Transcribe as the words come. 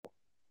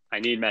I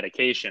need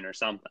medication or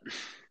something.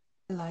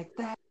 Like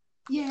that.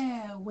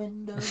 Yeah,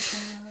 windows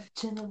down,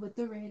 chilling with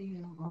the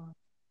radio on.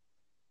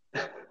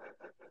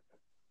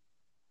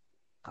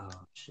 Oh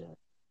shit.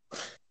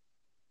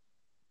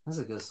 That's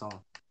a good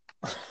song.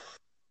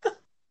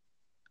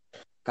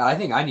 God, I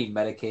think I need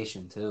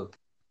medication too.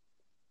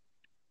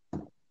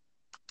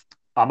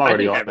 I'm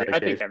already on I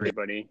medication. think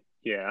everybody.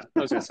 Yeah, I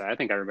was gonna say. I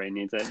think everybody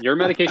needs it. Your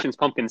medication's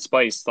pumpkin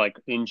spice, like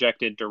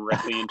injected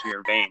directly into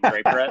your veins,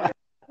 right, Brett?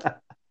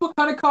 What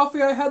kind of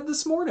coffee I had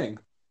this morning?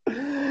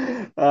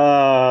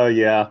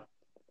 Yeah.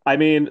 I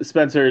mean,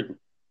 Spencer,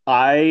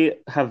 I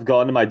have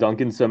gone to my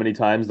Dunkin' so many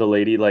times, the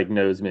lady like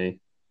knows me.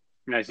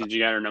 Nice. Did you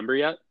get her number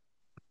yet?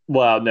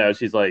 Well, no,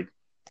 she's like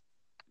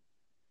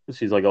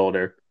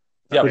older.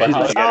 Yeah, Okay, but She's did how,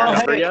 you like, get her oh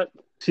number hey. yet?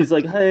 She's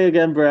like, hey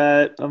again,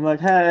 Brett. I'm like,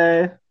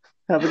 hey,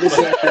 have a good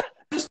day.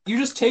 You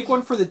just take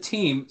one for the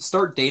team,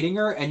 start dating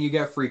her, and you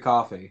get free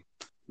coffee.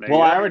 There Well,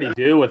 you I go. already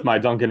do with my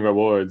Dunkin'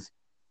 rewards.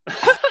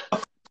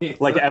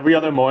 Like every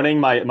other morning,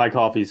 my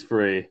coffee's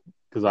free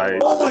because I.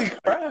 holy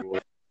crap!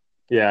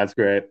 Yeah, it's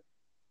great.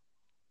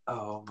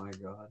 Oh my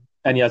god.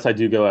 And yes, I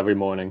do go every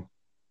morning.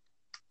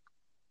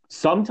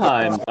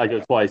 Sometimes I go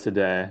twice a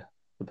day.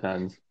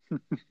 Depends.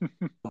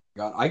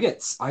 God,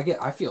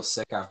 I feel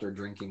sick after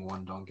drinking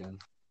one Dunkin'.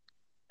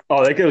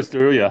 Oh, that goes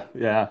through you.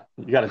 Yeah,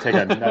 you got to take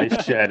a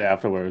nice shit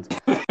afterwards.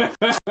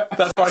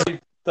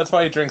 That's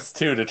why he drinks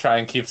two to try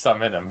and keep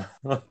some in him.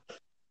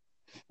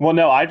 Well,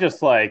 no, I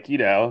just like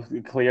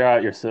clear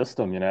out your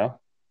system.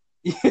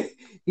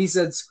 He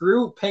said,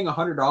 "Screw paying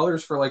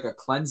 $100 for like a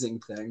cleansing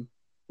thing.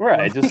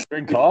 Right? Just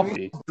drink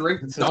coffee.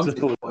 Drink It's just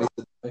Dunkin' twice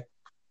a day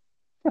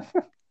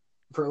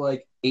for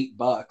like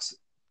 $8.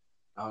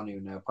 I don't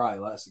even know, probably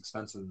less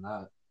expensive than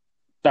that."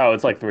 Oh,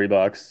 it's like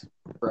 $3,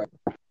 Right.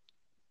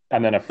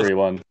 and then a free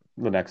one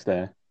the next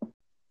day.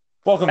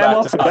 Welcome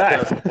And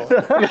back to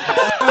welcome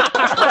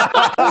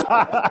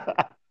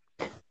back.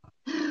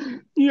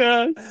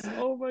 Yes.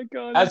 Oh my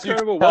god. As you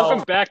Incredible. can tell-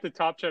 Welcome back to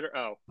Top Cheddar.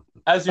 Oh.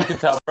 As you can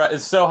tell, Brett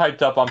is so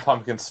hyped up on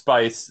pumpkin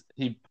spice.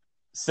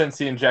 Since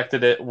he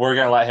injected it, we're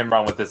gonna let him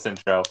run with this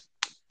intro.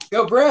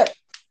 Go, Brett.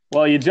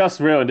 Well, you just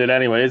ruined it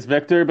anyways,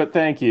 Victor, but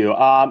thank you.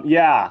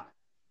 Yeah.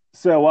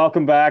 So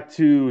welcome back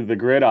to The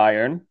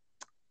Gridiron.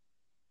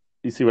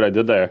 You see what I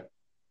did there?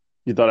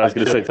 You thought I was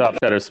going to say Top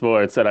Cheddar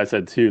Sports, and I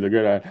said to The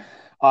Gridiron.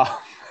 I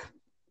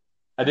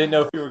didn't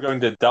know if you were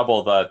going to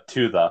double the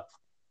to the.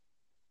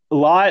 A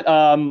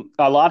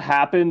lot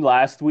happened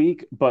last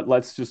week, but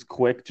let's just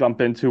quick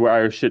jump into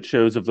our shit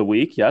shows of the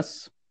week.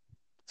 Yes.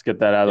 Let's get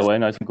that out of the way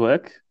nice and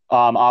quick.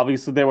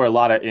 Obviously, there were a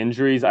lot of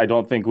injuries. I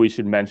don't think we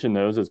should mention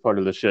those as part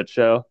of the shit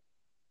show.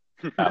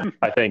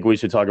 I think we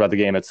should talk about the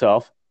game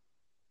itself.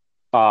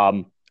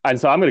 And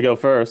so I'm going to go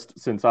first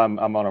since I'm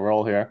on a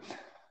roll here.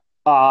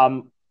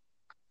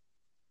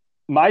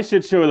 My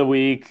shit show of the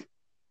week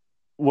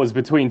was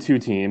between two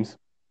teams,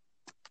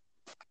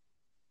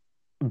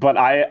 but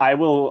I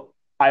will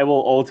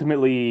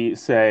ultimately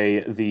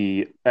say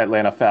the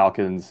Atlanta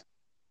Falcons,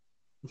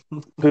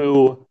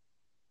 who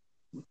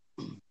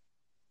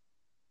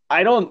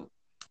I don't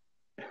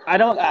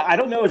know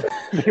what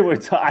they were.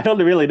 I don't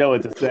really know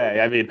what to say.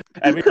 I mean,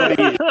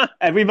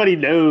 everybody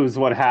knows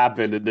what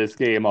happened in this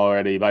game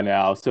already by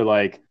now. So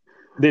like,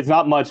 there's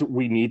not much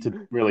we need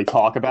to really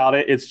talk about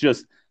it. It's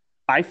just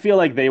I feel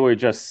like they were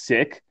just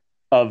sick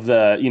of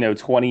the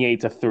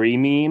 28-3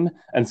 meme,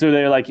 and so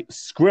they're like,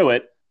 screw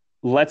it,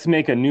 let's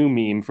make a new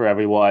meme for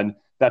everyone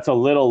that's a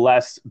little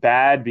less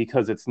bad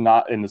because it's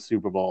not in the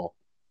Super Bowl.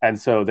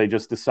 And so they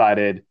just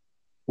decided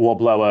we'll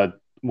blow a,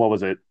 what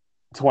was it,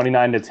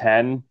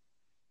 29-10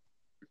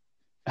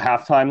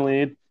 halftime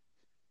lead,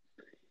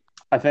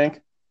 I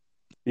think.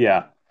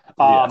 Yeah.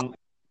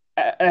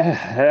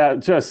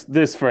 Just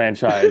this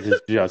franchise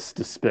is just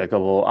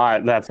despicable.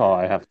 That's all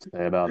I have to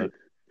say about it.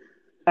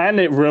 And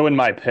it ruined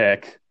my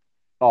pick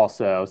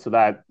also, so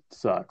that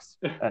sucks.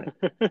 Anyway.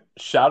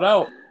 Shout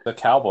out the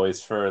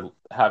Cowboys for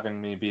having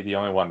me be the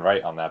only one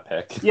right on that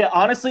pick. Yeah,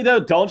 honestly though,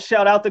 don't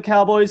shout out the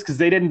Cowboys because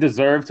they didn't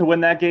deserve to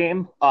win that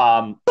game.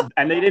 And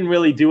they didn't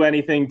really do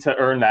anything to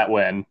earn that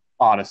win,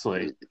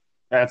 honestly.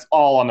 That's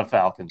all on the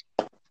Falcons.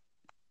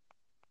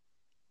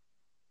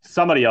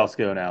 Somebody else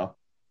go now.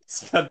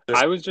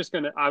 I was just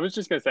gonna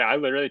say I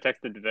literally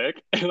texted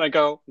Vic and I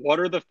go, "What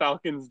are the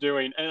Falcons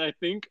doing?" And I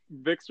think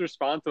Vic's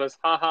response was,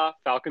 "Haha,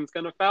 Falcons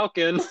gonna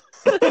Falcon."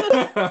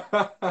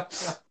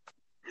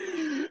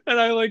 And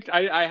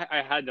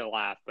I had to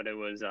laugh, but it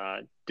was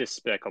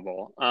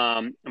despicable.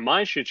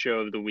 My shit show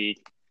of the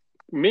week,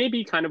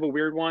 maybe kind of a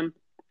weird one,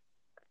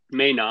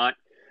 may not.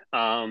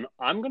 I'm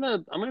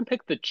gonna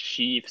pick the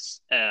Chiefs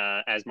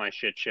as my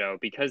shit show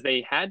because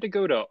they had to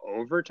go to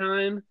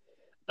overtime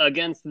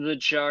against the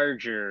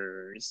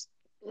Chargers.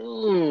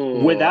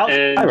 Ooh. Without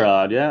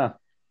Tyrod, yeah.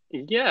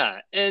 Yeah,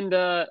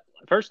 and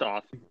first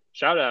off,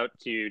 shout out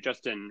to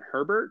Justin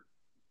Herbert.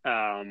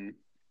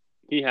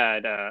 He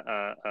had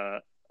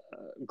a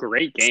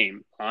great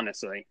game,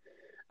 honestly.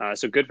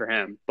 So good for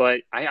him.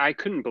 But I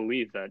couldn't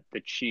believe that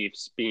the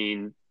Chiefs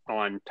being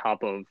on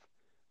top of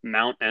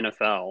Mount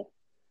NFL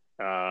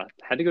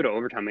had to go to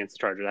overtime against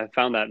the Chargers. I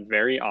found that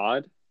very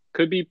odd.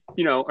 Could be,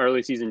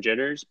 early season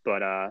jitters,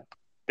 but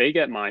they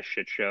get my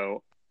shit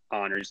show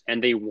honors,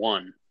 and they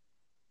won.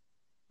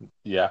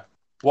 Yeah.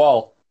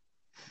 Well,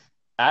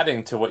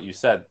 adding to what you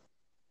said,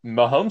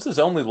 Mahomes has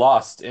only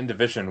lost in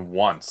division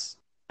once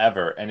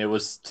ever, and it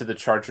was to the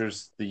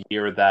Chargers the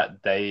year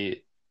that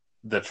the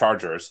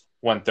Chargers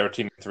won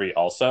 13-3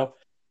 also.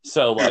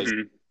 So,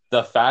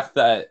 the fact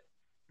that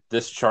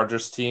this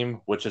Chargers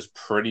team, which is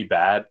pretty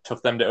bad,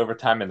 took them to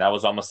overtime, and that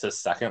was almost his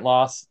second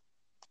loss.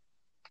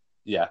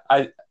 Yeah,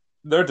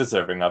 they're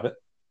deserving of it.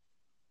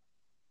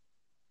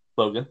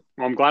 Logan?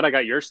 Well, I'm glad I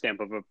got your stamp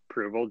of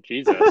approval.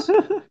 Jesus.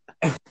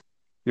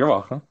 You're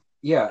welcome.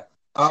 Yeah.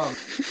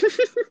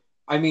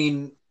 I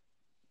mean,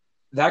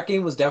 that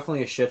game was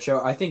definitely a shit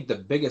show. I think the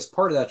biggest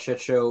part of that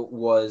shit show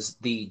was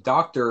the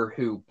doctor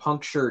who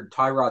punctured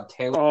Tyrod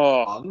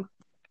Taylor's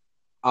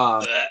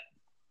lung.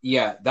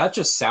 Yeah, that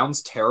just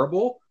sounds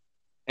terrible.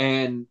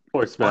 And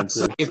Poor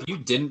Spencer. if you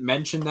didn't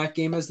mention that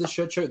game as the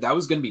shit show, that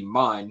was going to be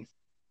mine,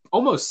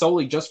 almost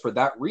solely just for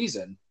that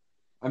reason.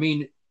 I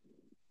mean,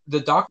 the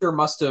doctor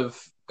must have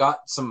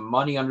got some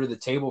money under the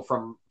table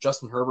from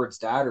Justin Herbert's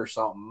dad or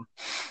something.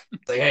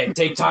 Like, hey,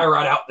 take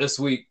Tyrod out this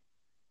week.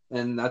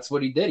 And that's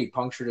what he did. He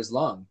punctured his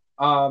lung.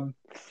 No,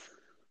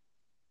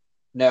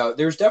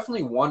 there's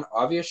definitely one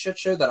obvious shit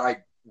show that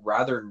I'd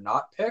rather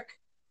not pick.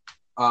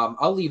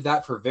 I'll leave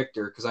that for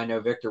Victor because I know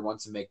Victor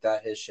wants to make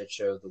that his shit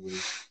show of the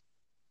week.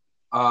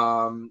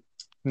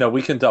 No,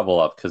 we can double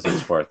up because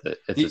it's worth it.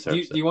 It do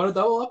deserves it. you want to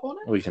double up on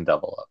it? We can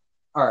double up.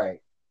 All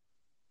right.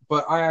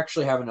 But I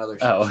actually have another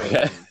shit Oh, show.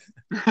 okay.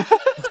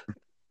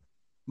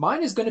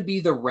 Mine is going to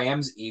be the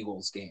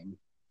Rams-Eagles game.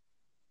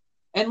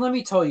 And let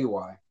me tell you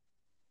why.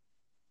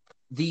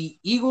 The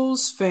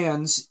Eagles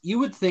fans, you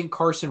would think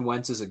Carson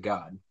Wentz is a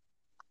god.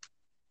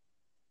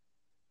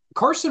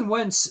 Carson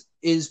Wentz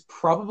is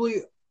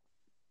probably,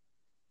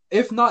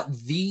 if not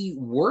the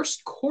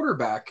worst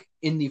quarterback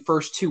in the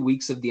first 2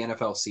 weeks of the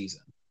NFL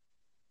season.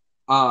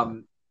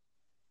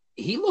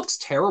 He looks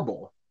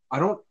terrible. I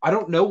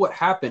don't know what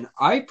happened.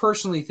 I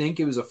personally think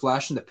it was a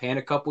flash in the pan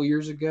a couple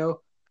years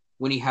ago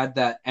when he had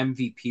that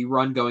MVP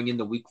run going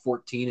into week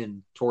 14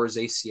 and tore his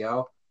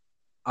ACL.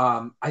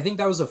 I think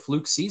that was a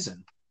fluke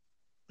season.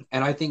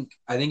 And I think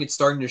it's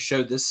starting to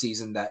show this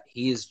season that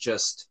he is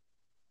just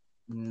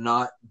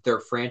not their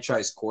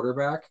franchise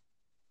quarterback.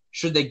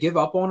 Should they give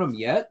up on him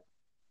yet?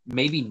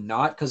 Maybe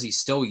not because he's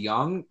still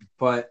young.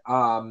 But,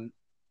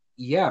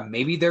 yeah,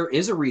 maybe there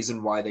is a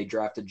reason why they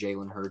drafted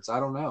Jalen Hurts. I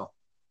don't know.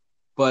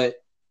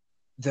 But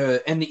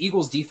the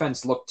Eagles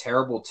defense looked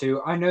terrible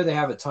too. I know they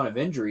have a ton of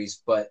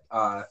injuries, but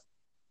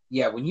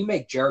yeah, when you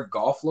make Jared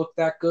Goff look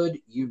that good,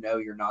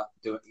 you're not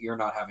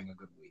having a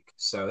good week.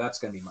 So that's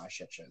going to be my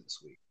shit show this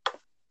week.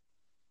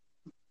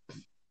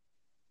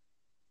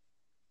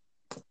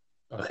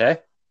 Okay.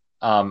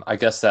 I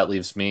guess that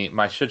leaves me.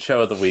 My shit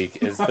show of the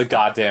week is the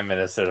goddamn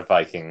Minnesota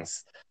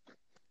Vikings.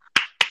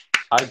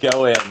 I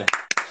go in.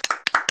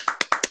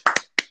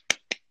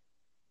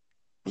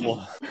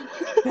 Well,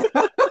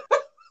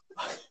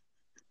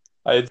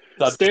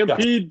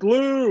 Stampede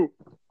Blue!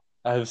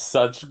 I have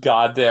such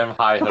goddamn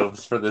high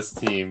hopes for this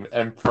team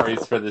and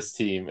praise for this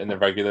team in the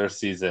regular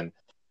season.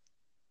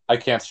 I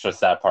can't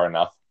stress that part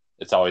enough.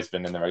 It's always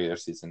been in the regular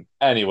season.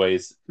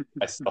 Anyways,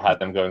 I still had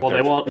them going. Well,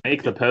 they won't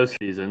make the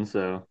postseason,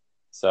 so.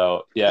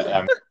 So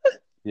yeah,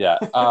 yeah.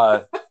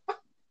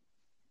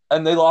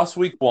 And they lost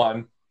week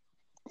 1,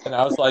 and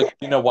I was like,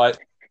 you know what?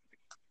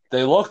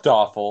 They looked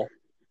awful,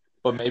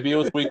 but maybe it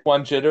was week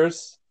 1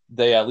 jitters.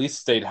 They at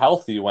least stayed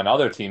healthy when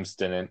other teams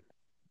didn't,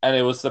 and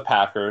it was the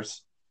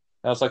Packers.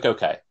 And I was like,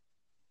 okay.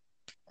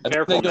 And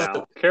Careful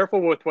now. Careful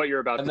with what you're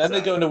about to say. And then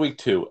they go into week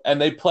 2, and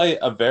they play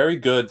a very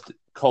good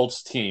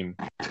Colts team.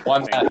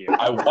 One that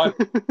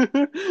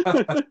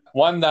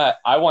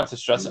I want to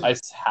stress. I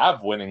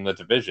have winning the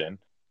division.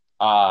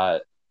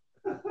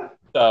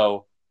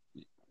 So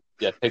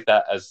yeah, take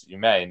that as you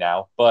may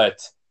now.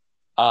 But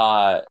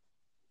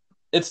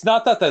it's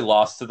not that they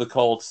lost to the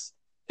Colts.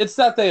 It's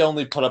that they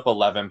only put up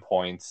 11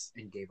 points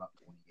and gave up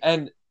 20.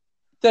 And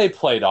they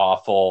played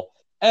awful,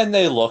 and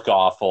they look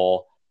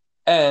awful.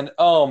 And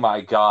oh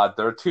my God,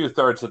 they're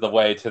 2/3 of the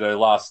way to their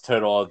lost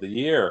total of the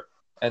year,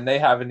 and they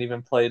haven't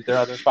even played their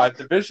other 5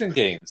 division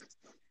games,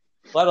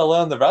 let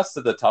alone the rest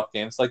of the tough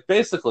games. Like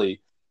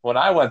basically, when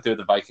I went through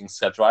the Vikings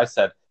schedule, I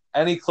said,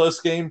 any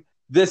close game,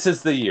 this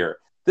is the year.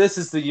 This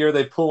is the year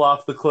they pull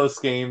off the close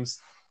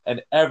games,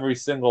 and every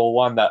single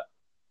one that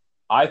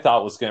I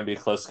thought was going to be a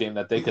close game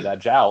that they could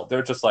edge out,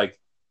 they're just like,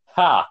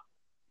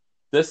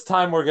 this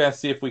time we're going to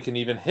see if we can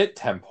even hit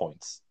 10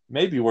 points.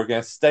 Maybe we're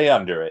going to stay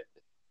under it.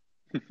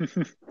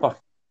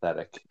 Fuck,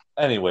 pathetic.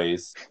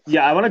 Anyways.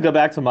 Yeah, I want to go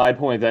back to my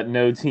point that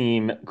no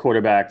team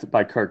quarterbacked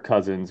by Kirk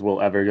Cousins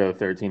will ever go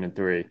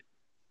 13-3.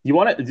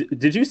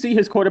 Did you see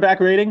his quarterback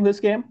rating this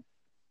game?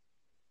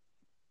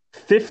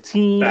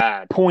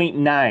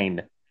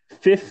 15.9.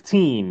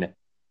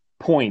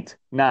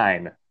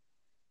 15.9.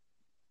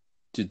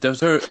 Dude,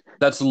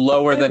 that's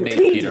lower than Nate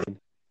Peterman.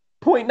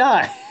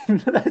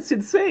 0.9. That's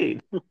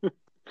insane.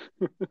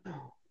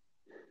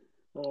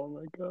 Oh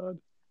my god.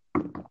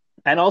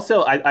 And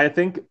also, I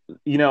think,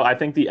 I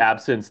think the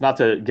absence, not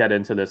to get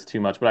into this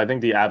too much, but I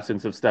think the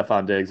absence of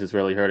Stephon Diggs is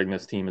really hurting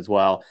this team as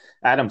well.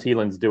 Adam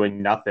Thielen's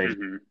doing nothing.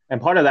 Hmm.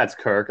 And part of that's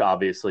Kirk,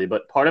 obviously,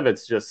 but part of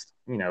it's just,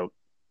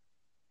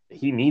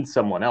 he needs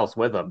someone else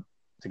with him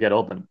to get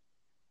open.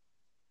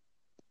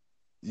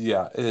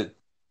 Yeah,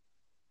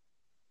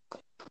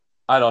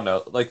 I don't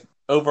know. Like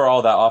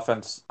overall, that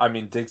offense. I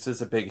mean, Diggs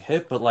is a big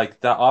hit, but like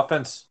that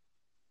offense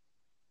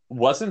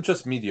wasn't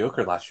just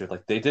mediocre last year.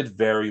 Like they did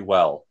very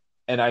well.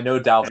 And I know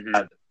Dalvin Hmm.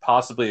 had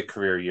possibly a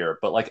career year,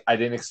 but like I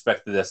didn't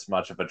expect this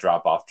much of a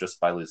drop off just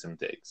by losing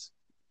Diggs.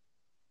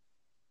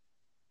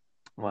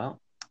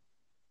 Well,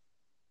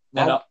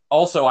 And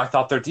also, I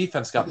thought their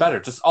defense got better,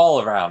 just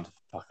all around.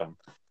 Fuck them.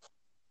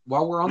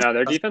 While we're on No,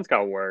 their defense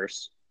got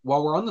worse.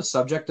 while we're on the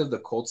subject of the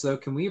Colts, though,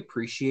 can we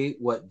appreciate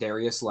what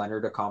Darius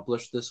Leonard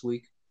accomplished this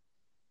week?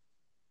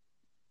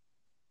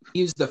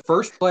 He's the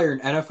first player in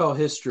NFL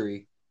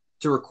history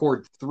to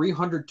record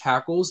 300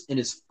 tackles in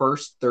his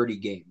first 30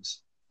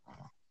 games.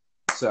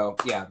 So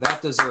yeah,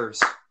 that deserves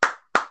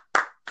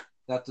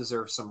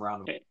some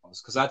round of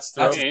applause because that's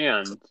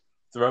And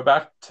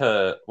Throwback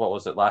to what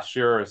was it last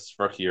year or his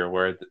rookie year,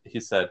 where he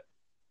said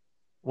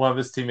one of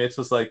his teammates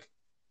was like,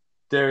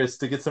 Darius,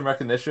 to get some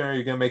recognition, are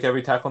you going to make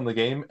every tackle in the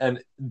game?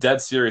 And dead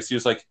serious, he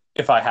was like,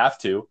 if I have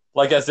to,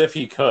 like as if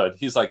he could.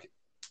 He's like,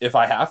 if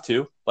I have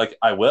to, like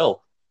I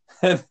will.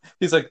 And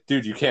he's like,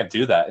 dude, you can't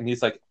do that. And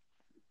he's like,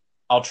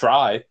 I'll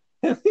try.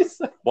 And he's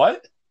like,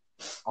 what?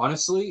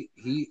 honestly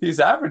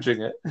He's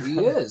averaging it. he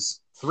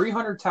is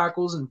 300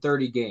 tackles in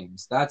 30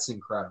 games. That's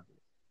incredible.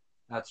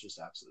 That's just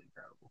absolutely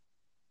incredible.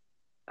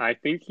 I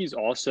think he's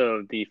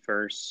also the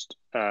first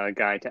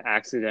guy to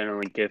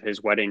accidentally give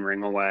his wedding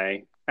ring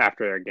away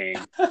after their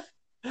game.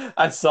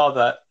 I saw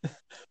that.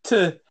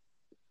 To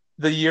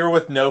the year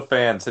with no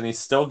fans, and he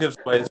still gives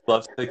away his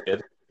gloves to the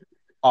kid.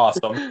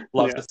 Awesome.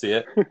 Love Yeah. to see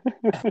it.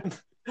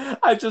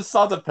 I just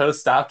saw the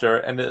post after,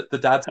 and the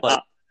dad's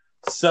like,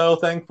 so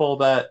thankful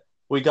that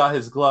we got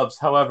his gloves.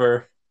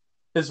 However,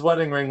 his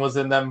wedding ring was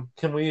in them.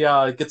 Can we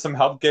get some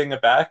help getting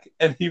it back?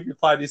 And he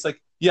replied, he's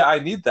like, yeah, I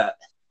need that.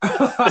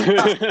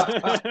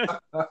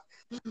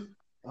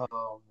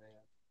 Oh man.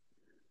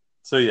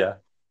 So, yeah.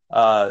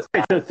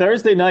 so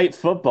Thursday night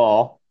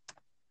football,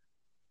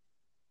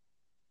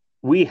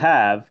 we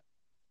have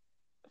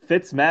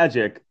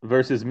Fitzmagic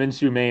versus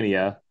Minshew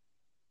Mania.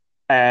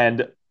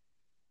 And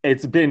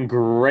it's been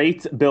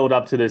great build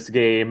up to this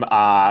game.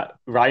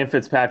 Ryan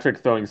Fitzpatrick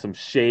throwing some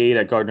shade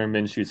at Gardner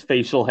Minshew's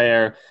facial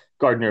hair.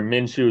 Gardner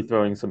Minshew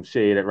throwing some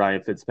shade at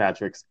Ryan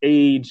Fitzpatrick's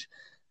age.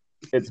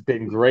 It's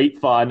been great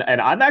fun.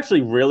 And I'm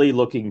actually really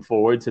looking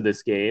forward to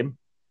this game.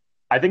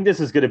 I think this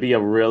is going to be a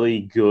really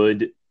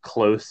good,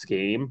 close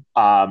game.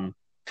 And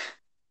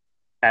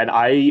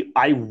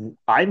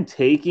I'm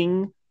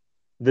taking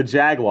the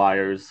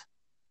Jaguars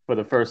for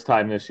the first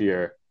time this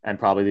year, and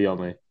probably the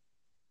only.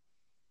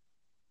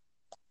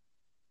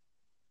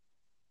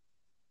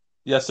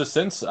 Yeah, so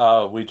since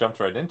we jumped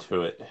right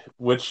into it,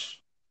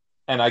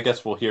 and I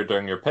guess we'll hear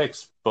during your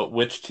picks, but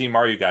which team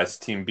are you guys?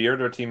 Team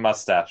Beard or Team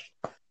Mustache?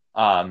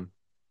 I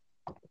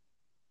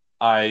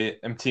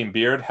am Team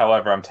Beard.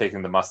 However, I'm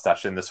taking the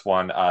mustache in this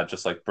one,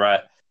 just like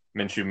Brett,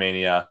 Minshew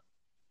Mania.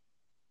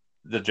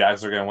 The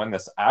Jags are going to win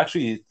this. I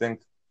actually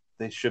think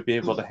they should be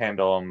able to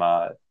handle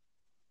them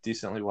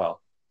decently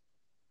well.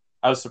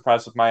 I was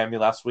surprised with Miami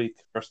last week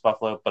versus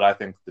Buffalo, but I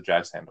think the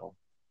Jags handle them.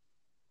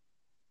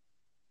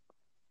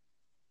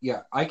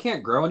 Yeah, I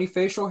can't grow any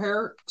facial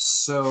hair,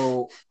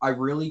 so I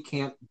really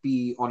can't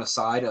be on a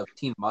side of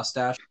Team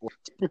Mustache or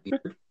Team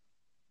Beard.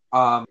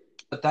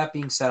 But that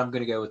being said, I'm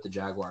going to go with the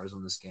Jaguars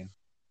on this game.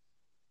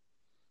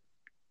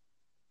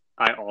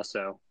 I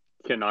also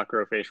cannot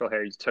grow facial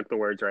hair. You took the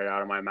words right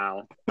out of my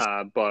mouth.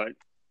 But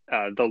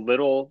the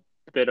little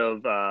bit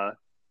of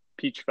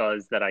peach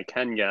fuzz that I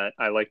can get,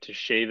 I like to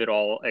shave it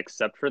all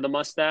except for the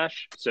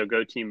mustache. So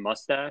go Team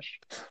Mustache.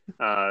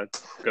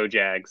 Go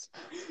Jags.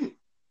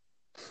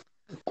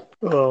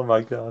 Oh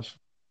my gosh.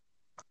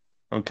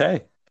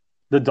 Okay.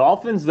 The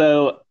Dolphins,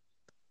 though,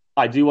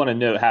 I do want to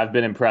note, have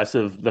been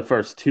impressive the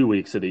first 2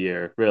 weeks of the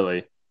year,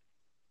 really.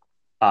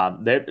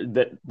 Their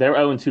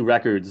 0-2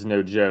 records,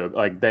 no joke.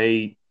 Like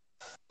they've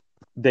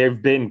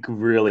been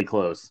really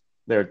close.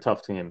 They're a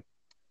tough team.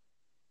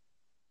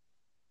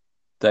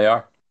 They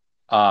are.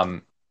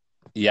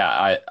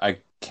 Yeah, I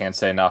can't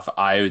say enough.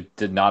 I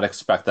did not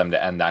expect them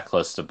to end that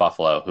close to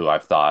Buffalo, who I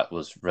thought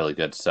was really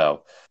good.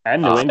 So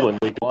And New England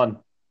week 1.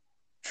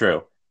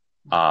 true.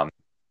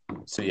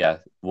 So yeah,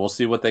 we'll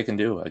see what they can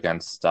do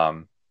against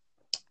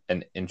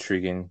an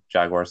intriguing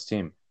Jaguars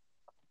team.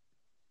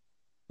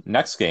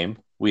 Next game,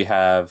 we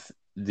have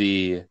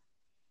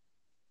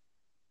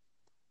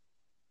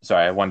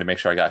Sorry, I wanted to make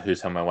sure I got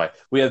who's home and away.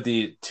 We have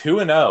the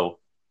 2-0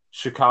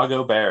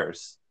 Chicago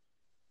Bears.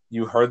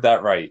 You heard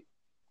that right.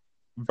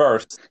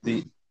 Versus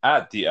the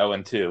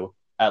 0-2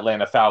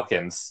 Atlanta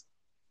Falcons.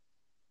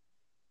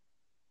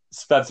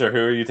 Spencer, who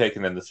are you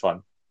taking in this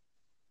one?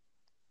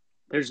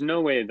 there's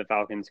no way the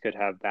Falcons could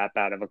have that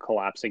bad of a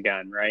collapse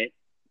again, right?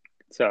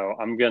 So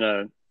I'm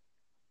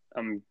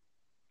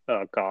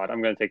oh God,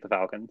 I'm gonna take the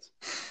Falcons.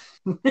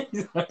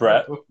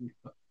 Brett?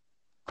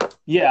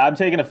 Yeah, I'm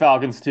taking the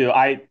Falcons too.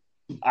 I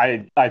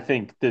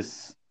think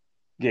this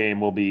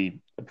game will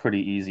be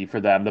pretty easy for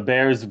them. The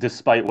Bears,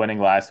 despite winning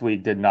last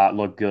week, did not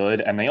look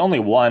good, and they only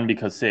won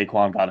because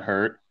Saquon got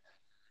hurt.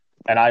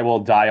 And I will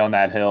die on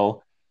that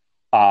hill.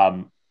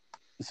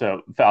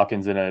 So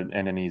Falcons in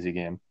an easy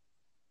game.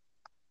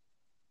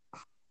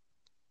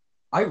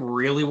 I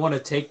really want to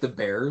take the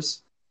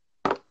Bears,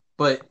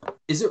 but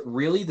is it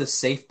really the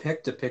safe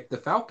pick to pick the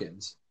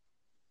Falcons?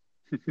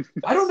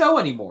 I don't know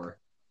anymore.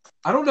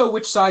 I don't know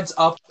which side's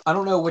up. I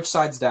don't know which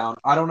side's down.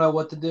 I don't know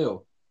what to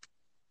do.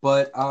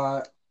 But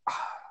I'm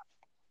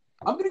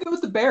going to go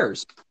with the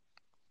Bears.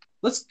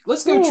 Let's go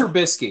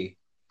Trubisky.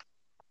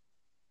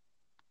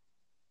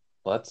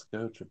 Let's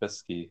go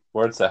Trubisky.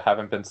 Words that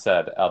haven't been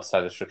said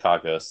outside of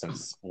Chicago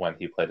since when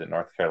he played at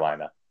North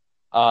Carolina.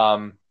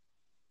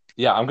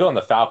 Yeah, I'm going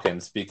the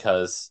Falcons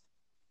because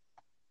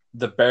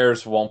the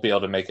Bears won't be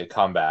able to make a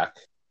comeback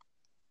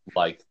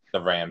like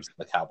the Rams and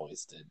the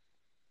Cowboys did.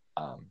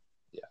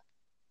 Yeah.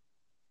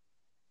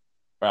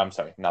 Or, I'm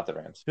sorry, not the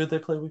Rams. Who did they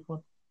play week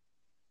 1?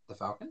 The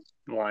Falcons?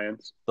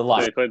 Lions. The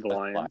Lions. They played the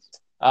Lions.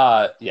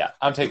 Yeah,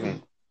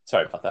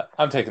 sorry about that.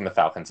 I'm taking the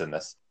Falcons in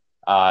this.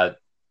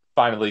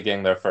 Finally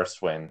getting their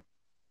first win.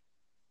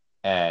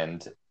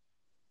 And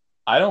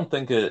I don't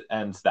think it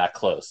ends that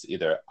close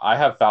either. I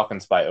have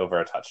Falcons by over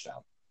a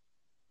touchdown.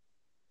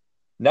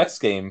 Next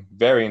game,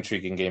 very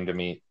intriguing game to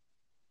me.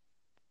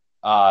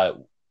 I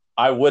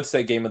would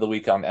say game of the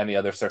week on any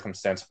other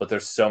circumstance, but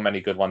there's so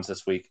many good ones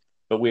this week.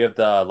 But we have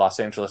the Los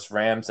Angeles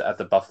Rams at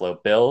the Buffalo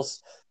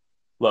Bills.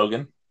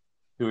 Logan,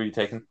 who are you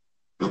taking?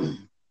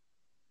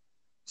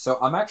 So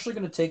I'm actually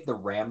going to take the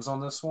Rams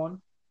on this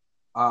one.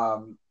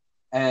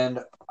 And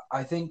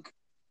I think,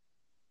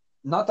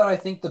 not that I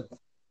think the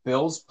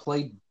Bills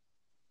played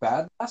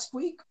bad last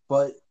week,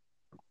 but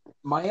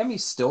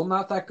Miami's still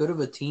not that good of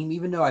a team,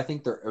 even though I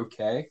think they're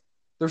okay.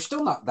 They're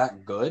still not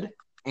that good.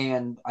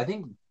 And I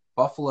think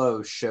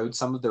Buffalo showed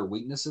some of their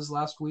weaknesses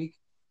last week.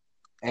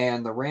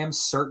 And the Rams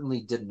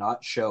certainly did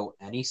not show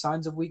any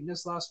signs of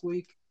weakness last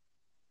week.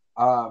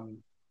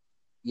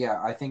 Yeah,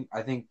 I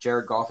think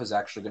Jared Goff is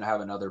actually going to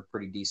have another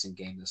pretty decent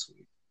game this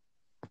week.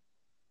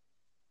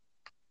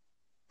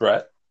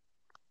 Brett?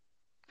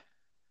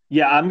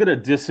 Yeah, I'm going to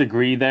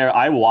disagree there.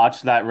 I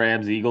watched that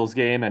Rams-Eagles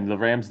game, and the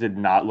Rams did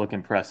not look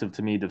impressive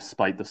to me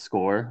despite the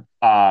score.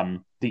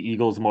 The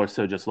Eagles more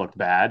so just looked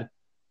bad.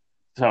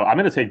 So I'm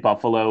going to take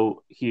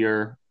Buffalo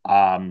here.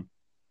 I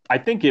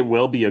think it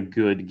will be a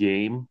good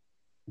game,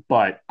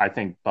 but I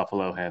think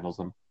Buffalo handles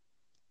them.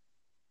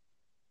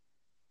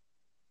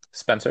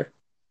 Spencer?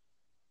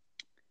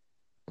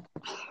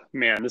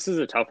 Man, this is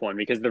a tough one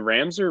because the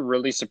Rams are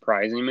really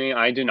surprising me.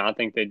 I did not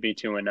think they'd be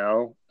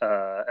 2-0.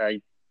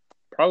 I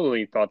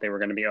probably thought they were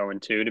going to be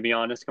 0-2, to be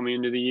honest, coming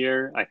into the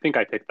year. I think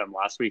I picked them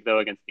last week, though,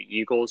 against the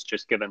Eagles,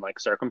 just given like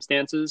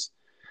circumstances.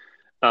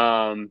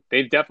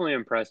 They've definitely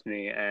impressed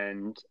me,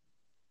 and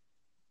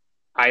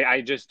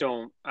I just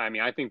don't. I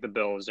mean, I think the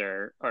Bills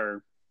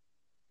are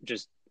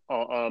just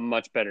a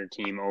much better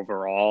team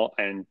overall,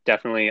 and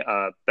definitely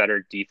a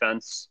better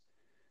defense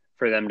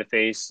for them to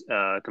face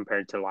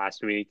compared to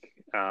last week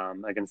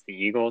against the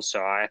Eagles. So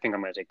I think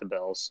I'm going to take the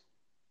Bills.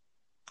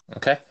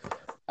 Okay.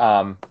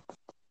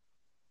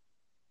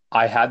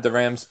 I had the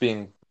Rams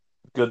being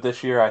good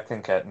this year, I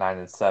think at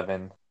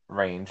 9-7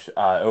 range,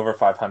 over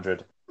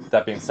 500.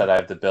 That being said, I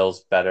have the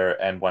Bills better.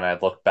 And when I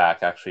look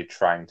back, actually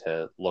trying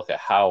to look at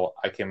how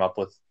I came up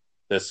with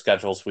the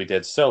schedules we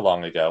did so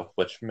long ago,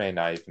 which may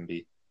not even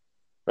be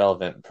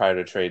relevant prior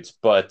to trades,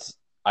 but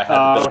I had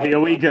the Bills. Here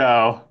we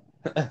go.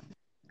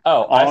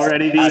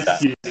 Already the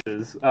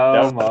excuses.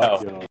 My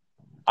God.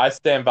 I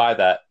stand by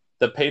that.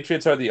 The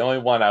Patriots are the only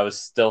one I was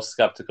still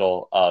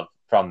skeptical of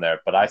from there,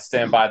 but I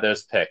stand by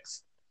those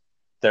picks.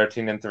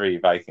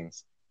 13-3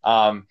 Vikings.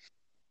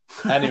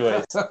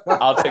 Anyways,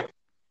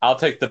 I'll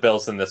take the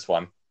Bills in this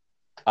one.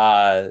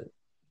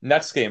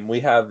 Next game,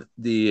 we have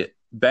the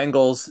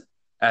Bengals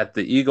at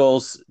the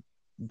Eagles.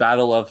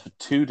 Battle of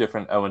two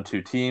different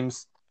 0-2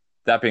 teams.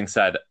 That being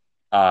said,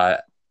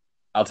 I'll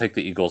take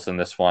the Eagles in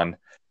this one.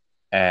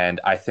 And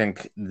I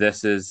think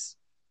this is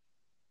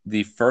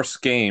the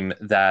first game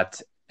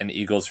that an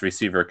Eagles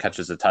receiver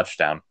catches a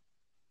touchdown.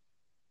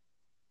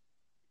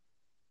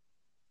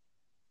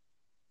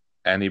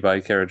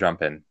 Anybody care to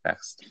jump in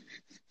next?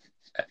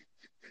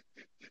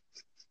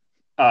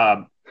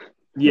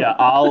 Yeah,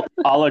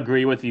 I'll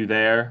agree with you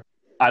there.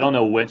 I don't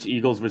know which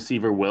Eagles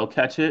receiver will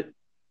catch it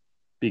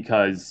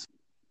because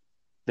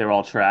they're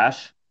all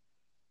trash.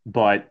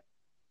 But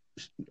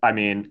I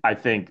mean, I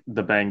think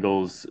the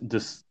Bengals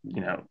just,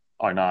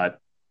 are not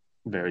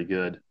very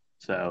good.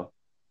 So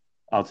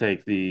I'll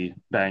take the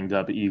banged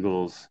up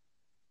Eagles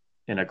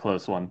in a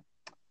close one.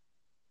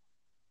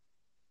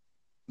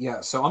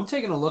 Yeah, so I'm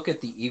taking a look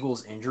at the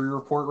Eagles injury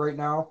report right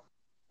now,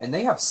 and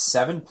they have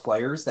 7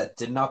 players that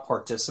did not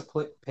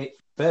participate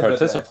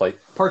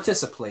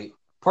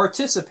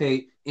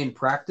participate in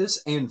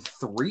practice, and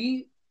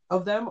 3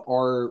 of them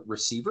are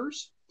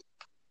receivers.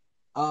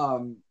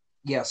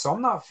 Yeah, so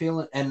I'm not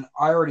feeling, and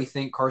I already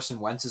think Carson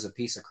Wentz is a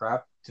piece of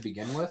crap to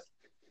begin with.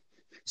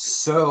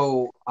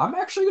 So I'm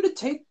actually going to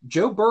take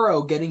Joe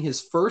Burrow getting his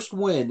first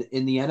win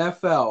in the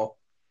NFL,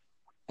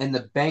 and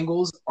the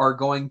Bengals are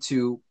going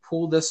to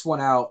pull this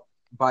one out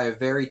by a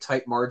very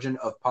tight margin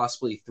of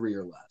possibly 3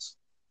 or less.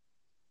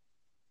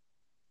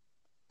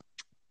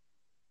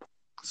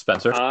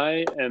 Spencer?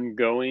 I am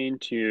going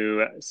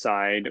to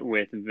side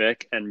with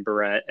Vic and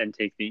Brett and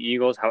take the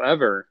Eagles.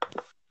 However,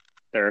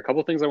 there are a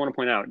couple things I want to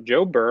point out.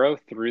 Joe Burrow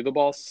threw the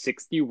ball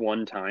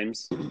 61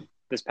 times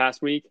this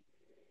past week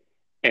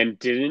and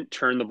didn't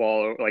turn the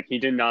ball over. Like, he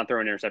did not throw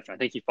an interception. I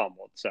think he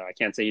fumbled, so I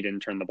can't say he didn't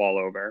turn the ball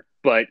over.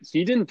 But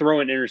he didn't throw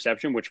an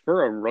interception, which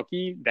for a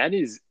rookie, that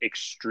is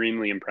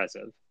extremely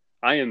impressive.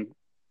 I am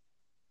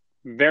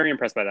very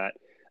impressed by that.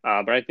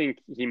 But I think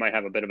he might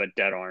have a bit of a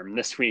dead arm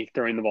this week,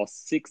 throwing the ball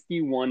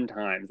 61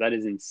 times. That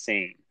is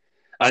insane.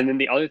 And then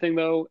the other thing,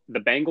 though, the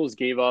Bengals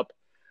gave up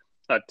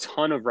a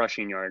ton of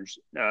rushing yards,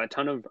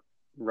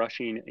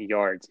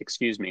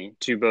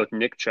 to both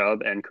Nick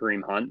Chubb and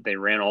Kareem Hunt. They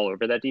ran all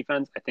over that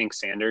defense. I think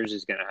Sanders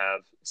is going to have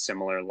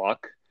similar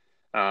luck.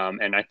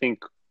 And I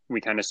think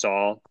we kind of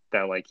saw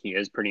that, like, he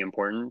is pretty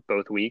important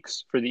both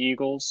weeks for the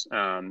Eagles.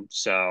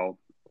 So,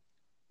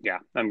 yeah,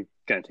 I'm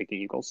going to take the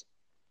Eagles.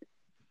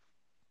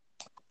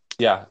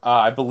 Yeah,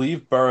 I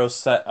believe Burrow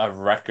set a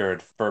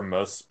record for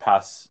most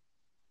pass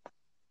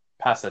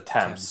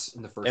attempts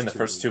in the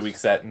first 2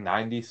 weeks at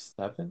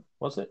 97,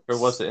 was it? Or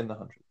was it in the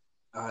 100?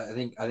 I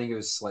think it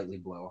was slightly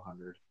below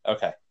 100.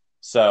 Okay.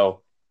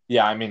 So,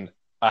 yeah, I mean,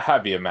 a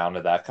heavy amount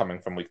of that coming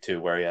from week 2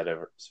 where he had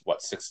over,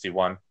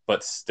 61?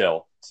 But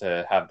still,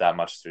 to have that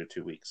much through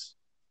 2 weeks.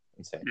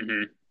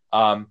 Insane.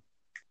 Mm-hmm.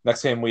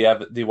 Next game, we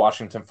have the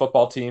Washington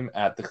football team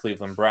at the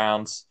Cleveland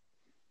Browns.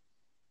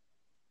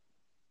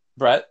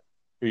 Brett,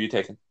 who are you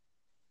taking?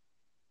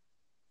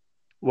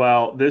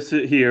 Well, this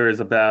here is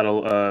a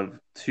battle of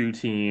 2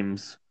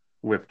 teams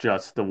with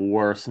just the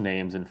worst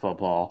names in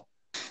football.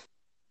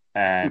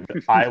 And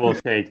I will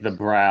take the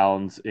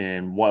Browns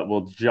in what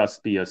will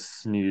just be a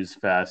snooze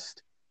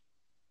fest.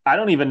 I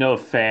don't even know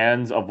if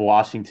fans of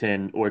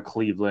Washington or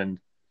Cleveland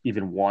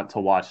even want to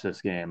watch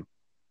this game.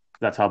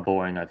 That's how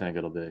boring I think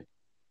it'll be.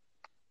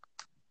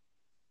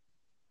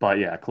 But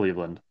yeah,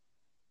 Cleveland.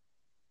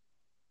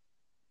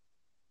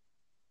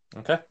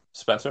 Okay.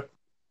 Spencer?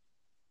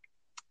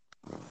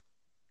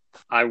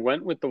 I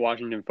went with the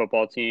Washington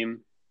football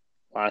team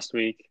last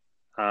week.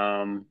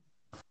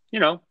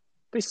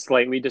 They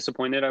slightly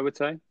disappointed, I would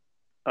say.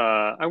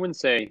 I wouldn't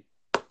say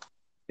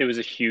it was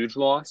a huge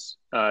loss.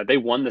 They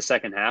won the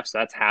second half, so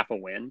that's half a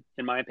win,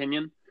 in my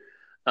opinion.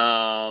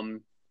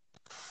 That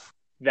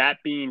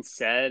being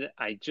said,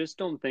 I just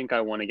don't think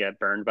I want to get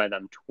burned by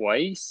them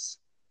twice.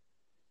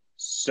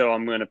 So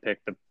I'm going to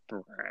pick the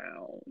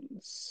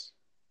Browns.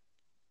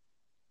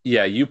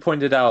 Yeah, you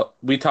pointed out,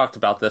 we talked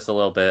about this a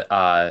little bit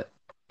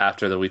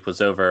after the week was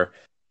over,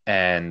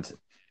 and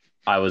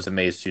I was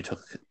amazed you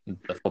took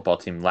the football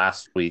team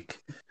last week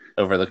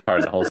over the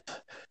Cardinals.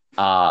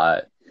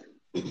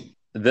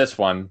 This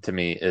one, to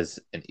me, is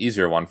an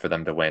easier one for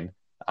them to win.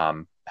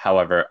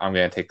 However, I'm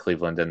going to take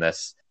Cleveland in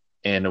this,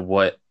 in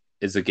what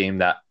is a game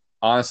that,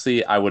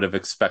 honestly, I would have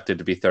expected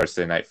to be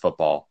Thursday Night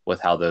Football with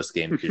how those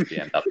games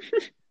usually end up.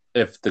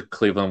 If the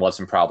Cleveland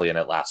wasn't probably in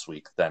it last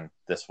week, then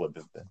this would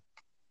have been.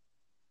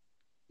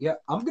 Yeah,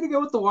 I'm going to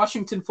go with the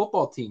Washington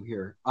football team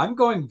here. I'm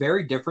going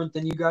very different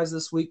than you guys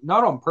this week.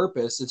 Not on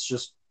purpose. It's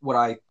just what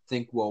I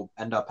think will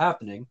end up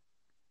happening.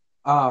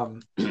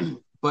 And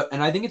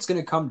I think it's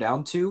going to come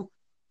down to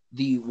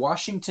the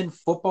Washington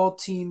football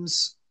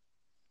team's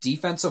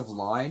defensive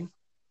line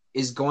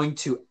is going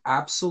to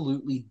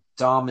absolutely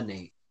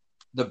dominate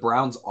the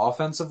Browns'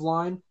 offensive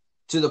line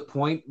to the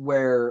point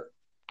where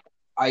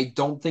I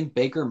don't think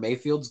Baker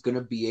Mayfield's going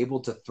to be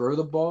able to throw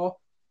the ball.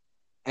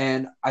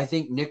 And I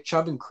think Nick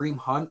Chubb and Kareem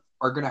Hunt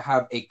are going to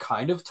have a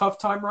kind of tough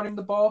time running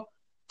the ball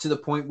to the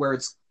point where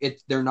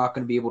they're not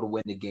going to be able to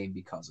win the game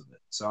because of it.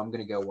 So I'm going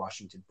to go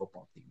Washington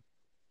football team.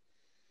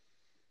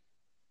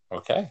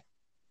 Okay.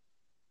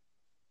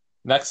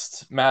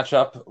 Next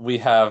matchup, we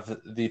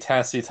have the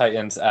Tennessee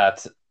Titans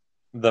at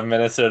the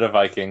Minnesota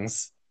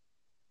Vikings.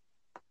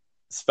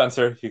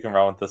 Spencer, you can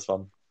run with this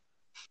one.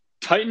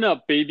 Tighten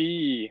up,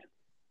 baby.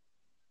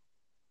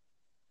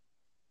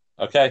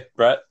 Okay,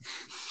 Brett.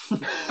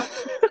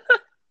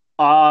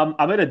 I'm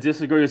going to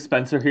disagree with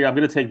Spencer here. I'm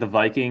going to take the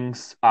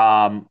Vikings.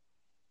 The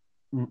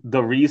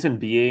reason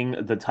being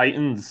the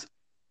Titans'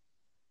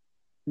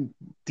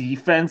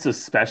 defense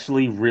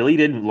especially really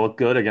didn't look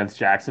good against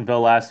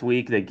Jacksonville last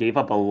week. They gave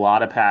up a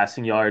lot of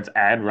passing yards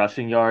and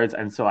rushing yards.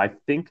 And so I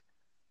think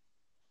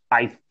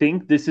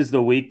this is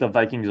the week the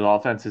Vikings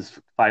offense is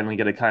finally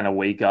going to kind of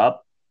wake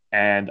up.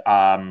 And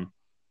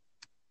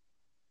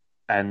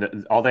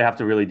all they have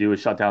to really do is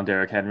shut down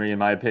Derrick Henry, in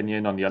my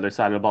opinion, on the other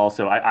side of the ball.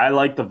 So I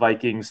like the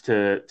Vikings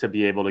to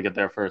be able to get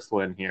their first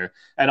win here.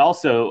 And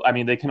also, I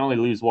mean, they can only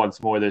lose once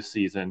more this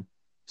season.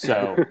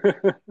 So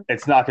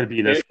it's not going to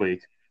be this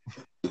week.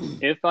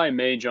 If I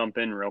may jump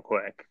in real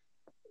quick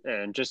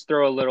and just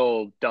throw a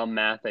little dumb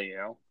math at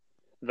you.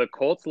 The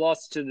Colts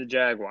lost to the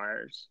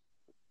Jaguars,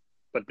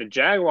 but the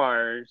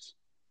Jaguars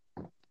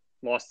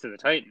lost to the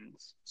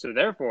Titans. So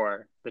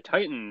therefore, the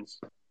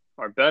Titans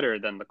are better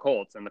than the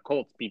Colts, and the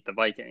Colts beat the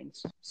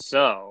Vikings.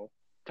 So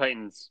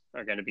Titans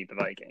are going to beat the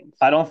Vikings.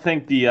 I don't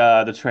think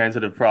the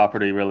transitive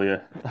property really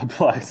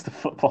applies to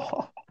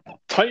football.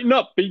 Tighten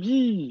up,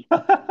 baby!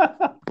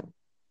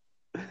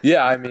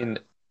 Yeah, I mean,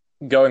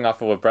 going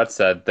off of what Brett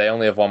said, they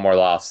only have one more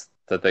loss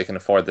that they can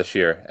afford this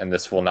year, and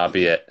this will not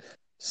be it.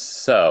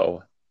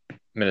 So,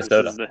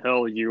 Minnesota. This is the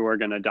hill you are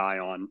going to die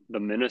on. The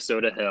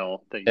Minnesota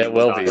hill that you It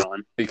will die be,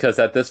 on. because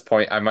at this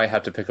point, I might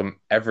have to pick them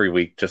every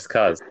week just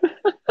because.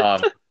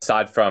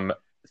 Aside from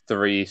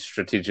 3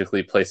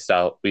 strategically placed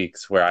out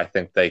weeks where I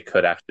think they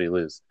could actually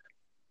lose.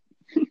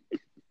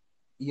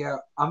 Yeah,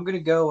 I'm gonna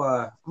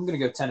go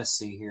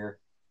Tennessee here.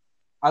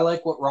 I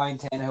like what Ryan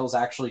Tannehill's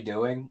actually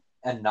doing,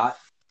 and not.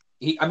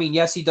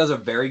 Yes, he does a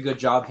very good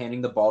job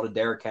handing the ball to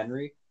Derrick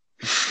Henry,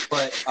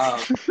 but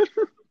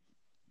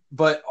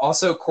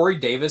also Corey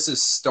Davis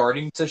is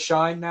starting to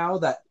shine now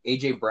that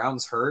AJ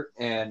Brown's hurt,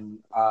 and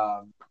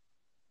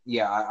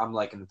I'm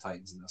liking the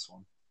Titans in this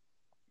one.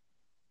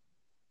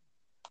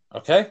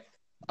 Okay.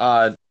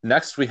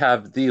 Next, we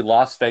have the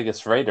Las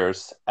Vegas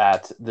Raiders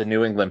at the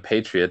New England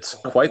Patriots.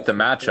 Quite the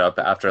matchup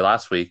after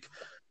last week.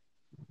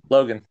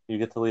 Logan, you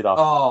get to lead off.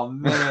 Oh,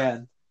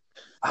 man.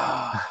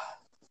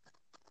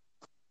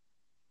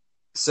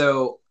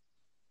 So,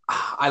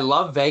 I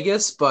love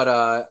Vegas,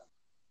 but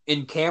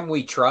in Cam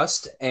we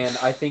trust, and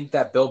I think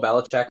that Bill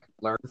Belichick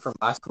learned from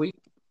last week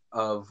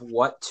of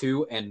what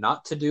to and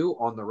not to do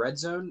on the red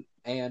zone,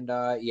 and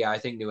I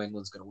think New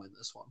England's going to win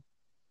this one.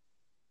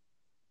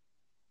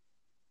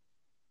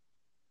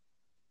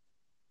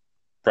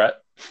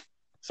 Brett?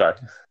 Sorry.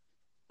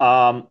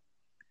 I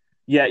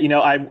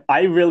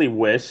really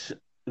wish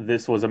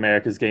this was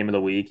America's Game of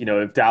the Week.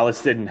 If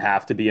Dallas didn't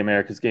have to be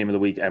America's Game of the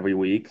Week every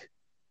week,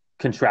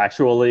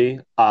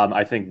 contractually,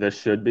 I think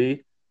this should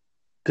be.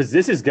 Because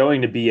this is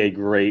going to be a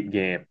great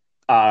game.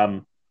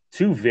 2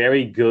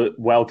 very good,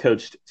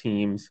 well-coached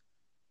teams.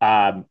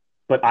 But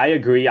I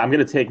agree. I'm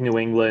going to take New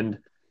England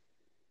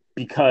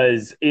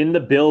because in the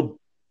Bill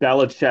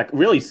Belichick,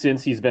 really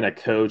since he's been a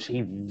coach,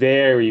 he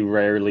very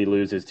rarely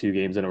loses 2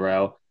 games in a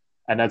row.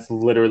 And that's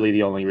literally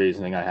the only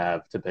reasoning I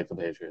have to pick the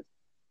Patriots.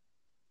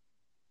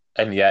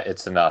 And yet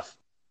it's enough.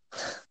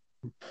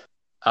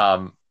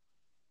 I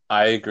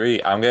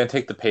agree. I'm going to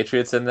take the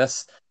Patriots in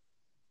this.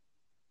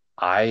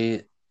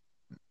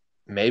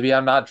 Maybe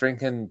I'm not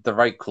drinking the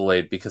right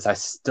Kool-Aid because I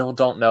still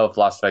don't know if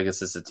Las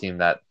Vegas is the team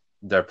that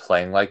they're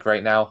playing like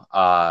right now.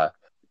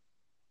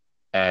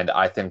 And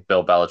I think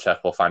Bill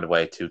Belichick will find a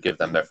way to give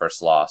them their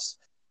first loss.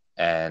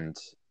 And,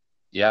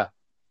 yeah.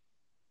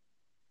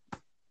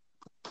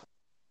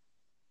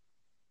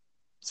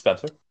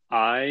 Spencer?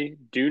 I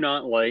do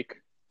not like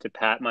to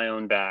pat my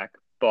own back,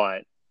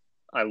 but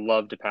I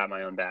love to pat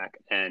my own back.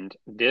 And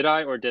did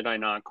I or did I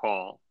not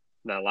call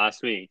that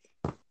last week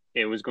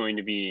it was going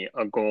to be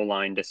a goal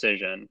line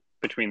decision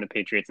between the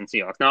Patriots and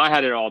Seahawks? Now, I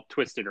had it all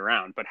twisted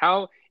around, but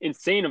how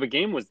insane of a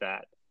game was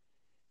that?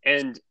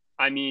 And,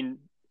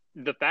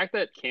 the fact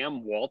that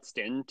Cam waltzed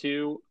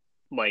into,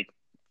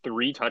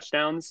 3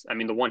 touchdowns,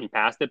 the one he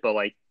passed it, but,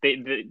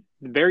 they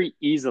very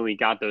easily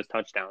got those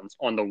touchdowns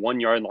on the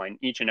 1-yard line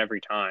each and every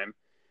time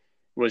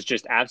was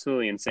just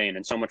absolutely insane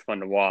and so much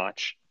fun to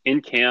watch. In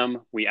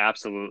Cam, we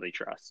absolutely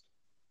trust.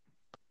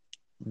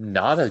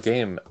 Not a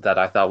game that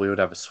I thought we would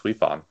have a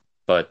sweep on,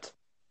 but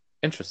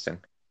interesting.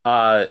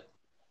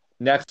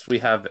 Next, we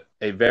have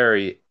a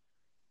very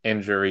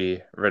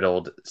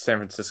injury-riddled San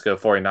Francisco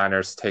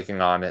 49ers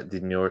taking on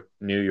the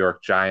New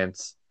York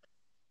Giants.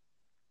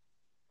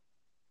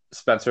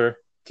 Spencer,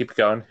 keep it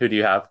going. Who do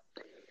you have?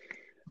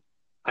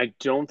 I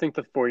don't think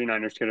the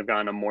 49ers could have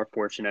gotten a more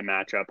fortunate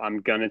matchup.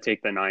 I'm going to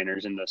take the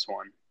Niners in this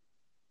one.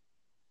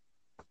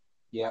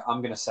 Yeah,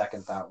 I'm going to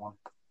second that one.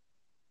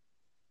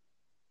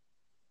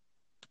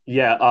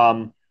 Yeah,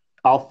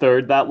 I'll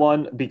third that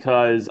one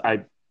because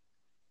I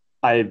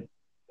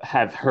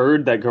have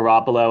heard that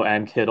Garoppolo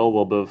and Kittle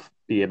will both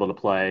be able to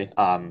play,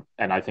 and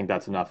I think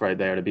that's enough right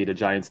there to beat a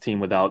Giants team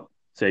without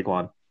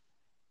Saquon.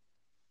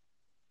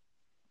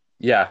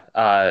 Yeah,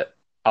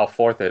 I'll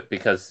fourth it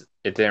because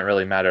it didn't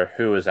really matter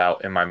who was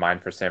out in my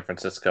mind for San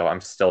Francisco.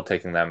 I'm still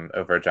taking them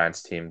over a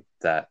Giants team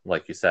that,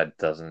 like you said,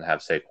 doesn't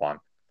have Saquon.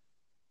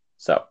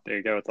 So there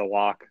you go. It's a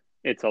lock.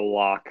 It's a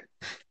lock.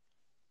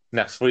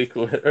 Next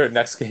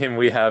game,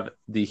 we have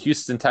the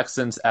Houston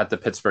Texans at the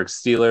Pittsburgh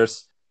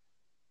Steelers.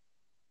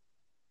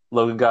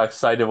 Logan got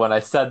excited when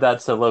I said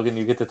that, so Logan,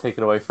 you get to take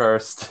it away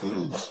first.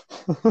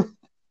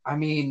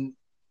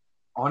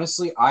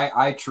 Honestly,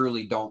 I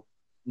truly don't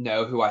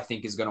know who I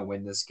think is going to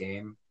win this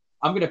game.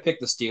 I'm going to pick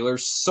the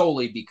Steelers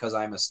solely because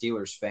I'm a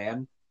Steelers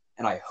fan,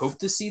 and I hope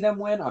to see them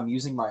win. I'm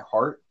using my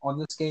heart on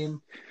this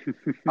game.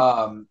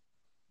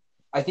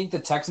 I think the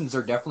Texans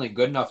are definitely a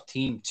good enough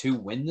team to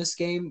win this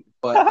game,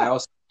 but I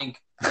also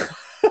think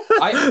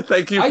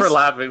Thank you for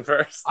laughing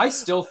first. I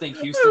still think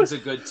Houston's a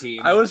good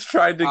team. I was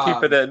trying to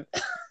keep it in.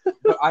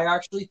 But I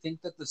actually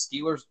think that the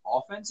Steelers'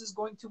 offense is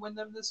going to win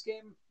them this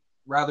game,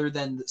 rather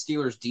than the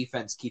Steelers'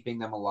 defense keeping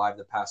them alive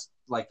the past,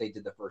 like they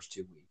did the first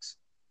 2 weeks.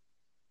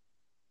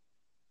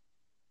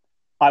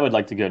 I would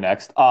like to go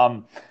next.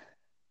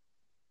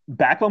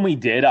 Back when we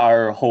did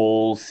our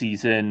whole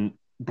season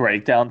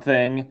breakdown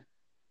thing,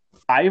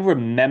 I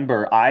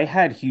remember I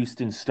had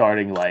Houston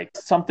starting like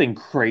something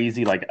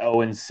crazy like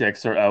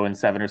 0-6 or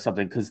 0-7 or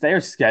something because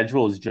their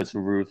schedule is just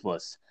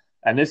ruthless.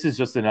 And this is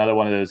just another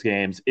one of those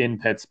games in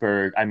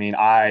Pittsburgh. I mean,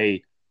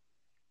 I'm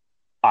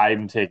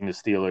taking the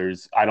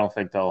Steelers. I don't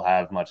think they'll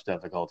have much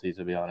difficulty,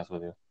 to be honest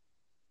with you.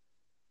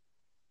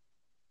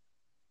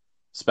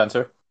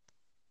 Spencer?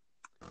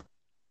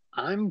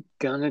 I'm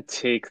gonna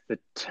take the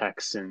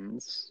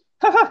Texans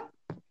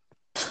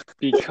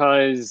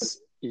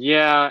because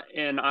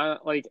and I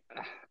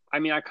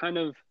kind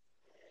of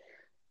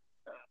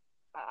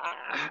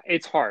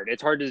it's hard.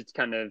 It's hard to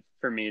kind of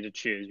for me to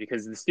choose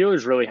because the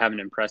Steelers really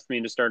haven't impressed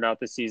me to start out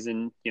the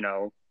season. You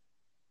know,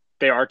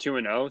 they are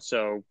 2-0,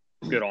 so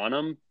good on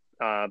them.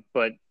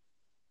 But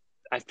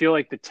I feel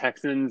like the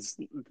Texans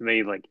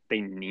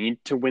they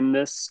need to win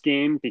this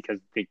game because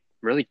they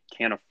really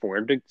can't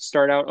afford to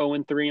start out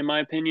 0-3 in my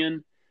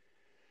opinion.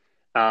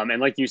 And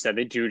like you said,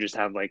 they do just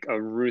have like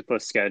a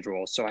ruthless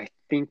schedule. So I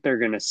think they're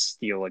going to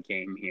steal a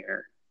game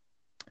here.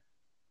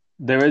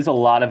 There is a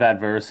lot of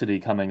adversity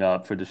coming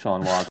up for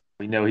Deshaun Watson.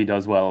 We know he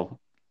does well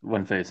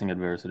when facing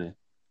adversity.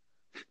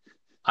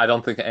 I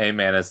don't think any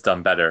man has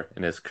done better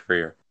in his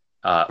career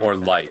or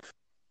life,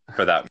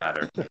 for that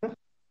matter,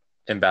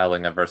 in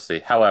battling adversity.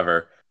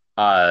 However,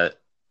 the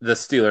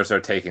Steelers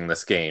are taking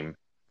this game.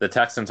 The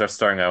Texans are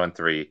starting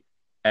 0-3.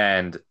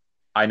 And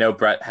I know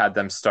Brett had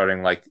them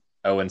starting like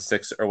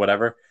 0-6 or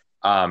whatever.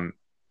 I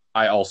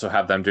also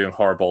have them doing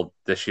horrible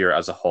this year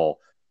as a whole.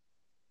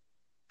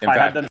 I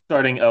have them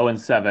starting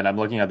 0-7. I'm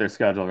looking at their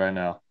schedule right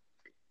now.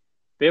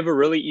 They have a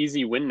really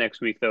easy win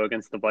next week, though,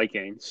 against the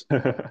Vikings.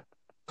 I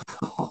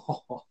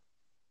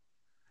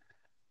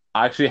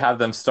actually have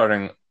them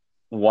starting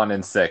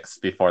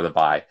 1-6 before the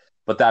bye.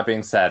 But that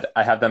being said,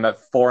 I have them at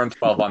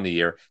 4-12 on the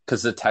year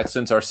because the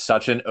Texans are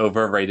such an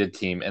overrated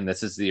team, and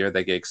this is the year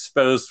they get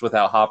exposed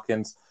without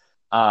Hopkins.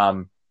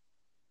 Steelers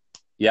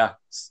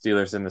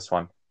in this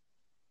one.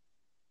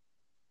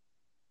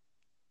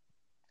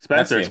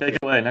 Spencer, take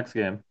it away. Next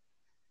game.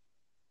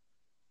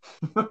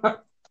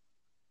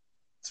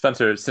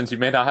 Spencer, since you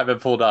may not have it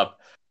pulled up,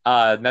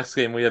 next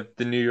game we have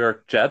the New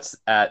York Jets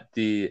at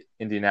the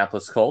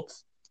Indianapolis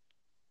Colts.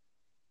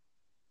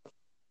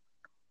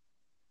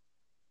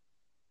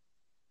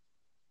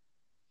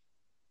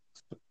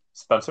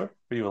 Spencer,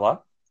 are you alive?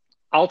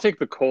 I'll take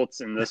the Colts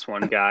in this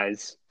one,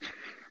 guys.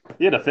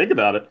 You had to think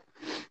about it.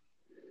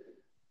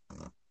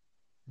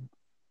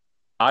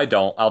 I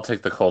don't. I'll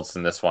take the Colts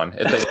in this one.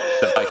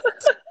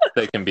 If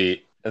they can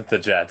beat the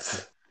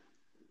Jets.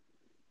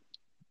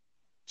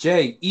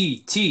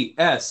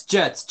 Jets,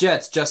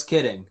 Jets. Just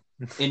kidding.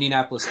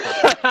 Indianapolis.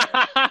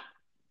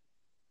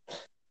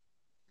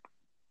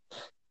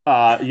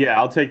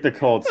 I'll take the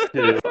Colts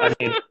too. I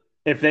mean,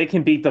 if they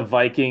can beat the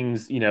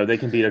Vikings, they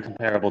can beat a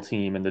comparable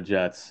team in the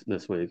Jets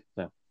this week.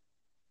 So.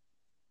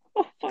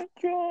 Oh my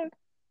god.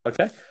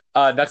 Okay.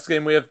 Next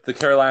game we have the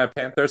Carolina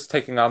Panthers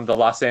taking on the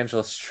Los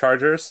Angeles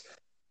Chargers.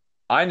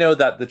 I know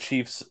that the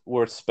Chiefs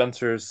were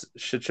Spencer's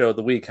shit show of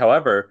the week.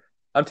 However,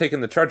 I'm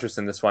taking the Chargers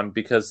in this one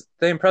because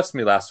they impressed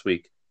me last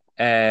week.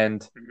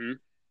 And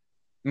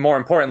more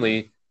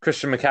importantly,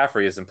 Christian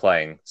McCaffrey isn't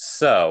playing.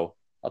 So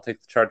I'll take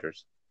the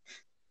Chargers.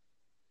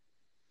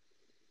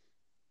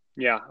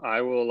 Yeah, I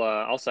will.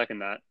 I'll second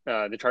that.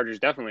 The Chargers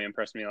definitely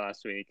impressed me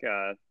last week.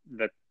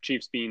 The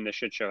Chiefs being the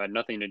shit show had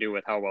nothing to do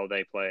with how well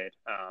they played.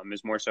 It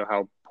was more so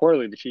how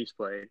poorly the Chiefs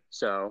played.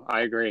 So I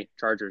agree.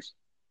 Chargers.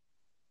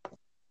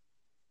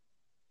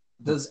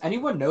 Does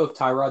anyone know if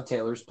Tyrod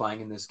Taylor's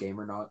playing in this game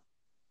or not?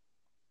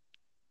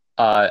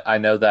 I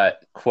know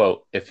that,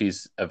 quote, if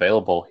he's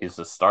available, he's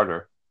a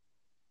starter.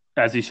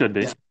 As he should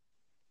be.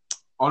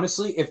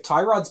 Honestly, if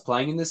Tyrod's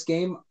playing in this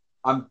game,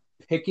 I'm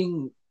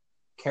picking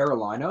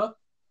Carolina.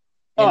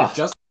 And if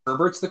Justin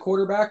Herbert's the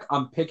quarterback,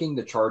 I'm picking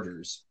the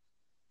Chargers.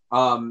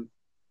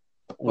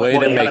 Way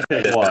to make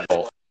it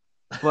difficult.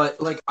 But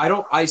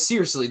I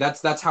seriously,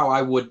 that's how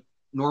I would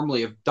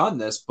normally have done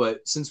this,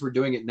 but since we're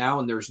doing it now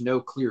and there's no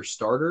clear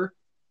starter,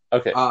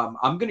 okay.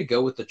 I'm gonna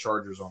go with the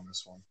Chargers on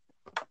this one.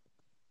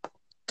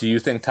 Do you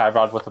think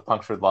Tyrod with a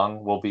punctured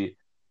lung will be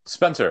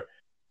Spencer?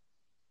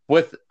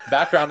 With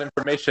background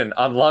information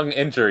on lung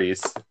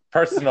injuries,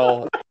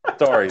 personal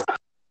stories,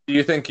 do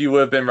you think you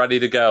would have been ready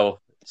to go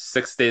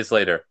 6 days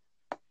later?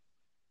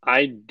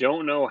 I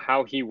don't know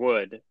how he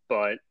would,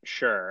 but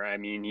sure. I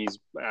mean, he's.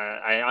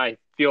 I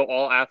feel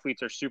all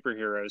athletes are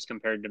superheroes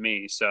compared to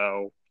me.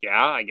 So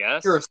yeah, I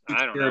guess.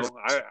 I don't know.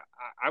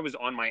 I was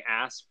on my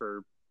ass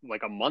for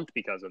like a month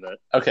because of it.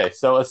 Okay,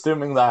 so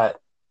assuming that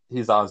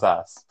he's on his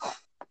ass,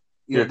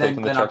 you're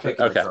taking the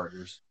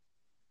Chargers.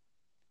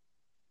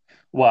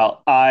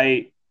 Well,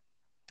 I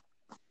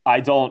I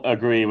don't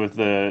agree with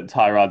the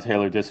Tyrod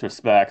Taylor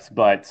disrespect,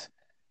 but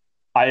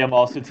I am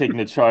also taking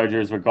the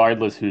Chargers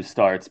regardless who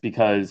starts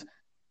because,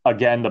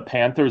 again, the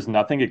Panthers,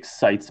 nothing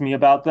excites me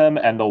about them,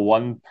 and the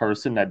one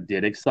person that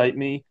did excite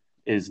me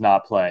is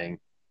not playing.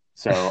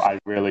 So I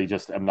really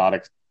just am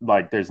not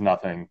there's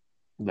nothing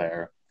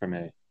there for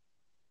me.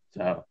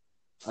 So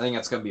I think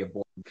that's going to be a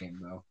boring game,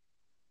 though,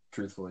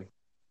 truthfully.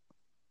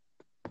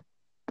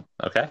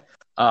 Okay.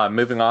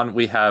 Moving on,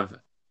 we have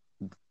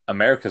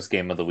America's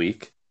Game of the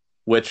Week,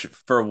 which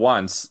for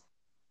once,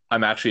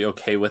 I'm actually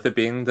okay with it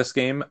being this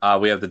game.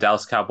 We have the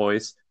Dallas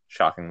Cowboys,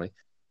 shockingly,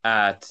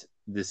 at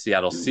the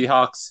Seattle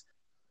Seahawks.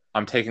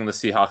 I'm taking the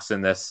Seahawks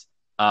in this.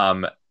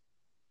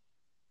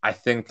 I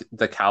think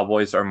the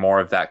Cowboys are more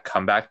of that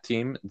comeback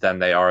team than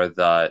they are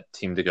the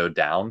team to go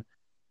down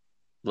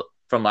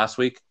from last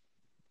week.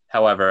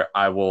 However,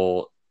 I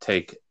will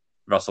take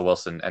Russell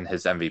Wilson and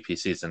his MVP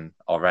season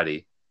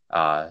already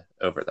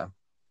over them.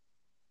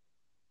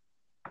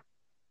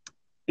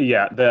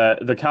 yeah,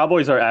 the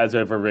Cowboys are as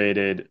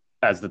overrated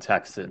as the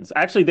Texans.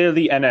 Actually, they're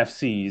the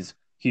NFC's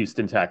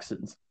Houston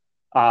Texans.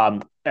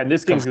 And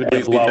this game's going to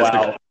be a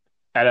blowout.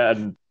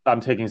 And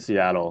I'm taking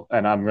Seattle,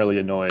 and I'm really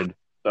annoyed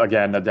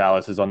again that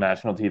Dallas is on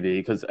national TV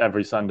because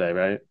every Sunday,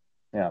 right?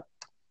 Yeah.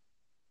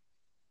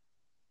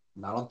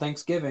 Not on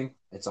Thanksgiving.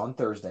 It's on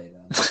Thursday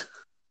then.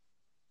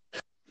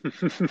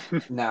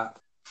 Now,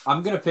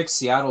 I'm going to pick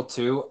Seattle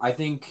too. I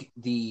think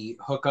the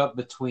hookup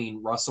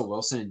between Russell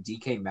Wilson and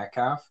DK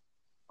Metcalf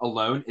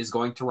alone is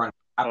going to run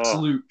an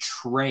absolute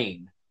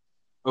train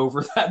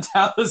over that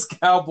Dallas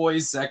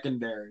Cowboys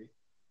secondary.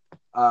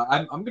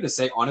 I'm going to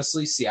say,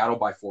 honestly, Seattle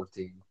by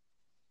 14.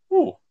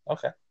 Ooh,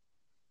 okay.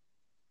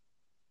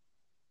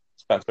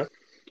 Spencer?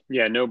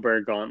 Yeah, no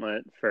bird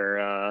gauntlet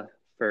for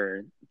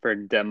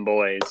dem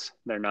boys.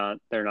 They're not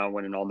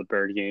winning all the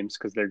bird games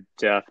because they're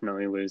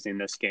definitely losing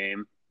this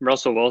game.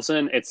 Russell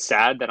Wilson, it's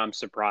sad that I'm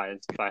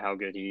surprised by how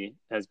good he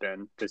has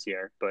been this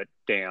year, but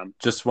damn.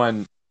 Just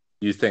when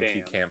you think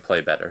he can't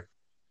play better,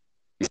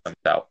 he comes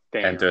out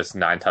and there's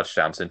 9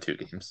 touchdowns in 2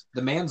 games.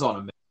 The man's on a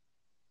mission.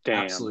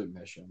 Damn. Absolute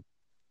mission.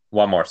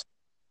 One more.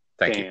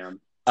 Thank you.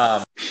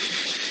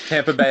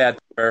 Tampa Bay at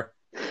Denver.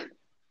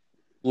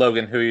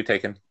 Logan, who are you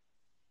taking?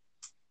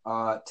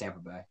 Tampa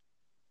Bay.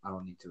 I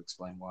don't need to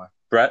explain why.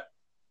 Brett?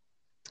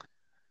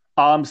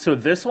 So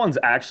this one's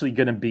actually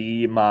going to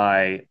be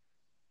my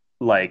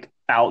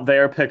out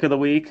there pick of the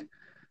week.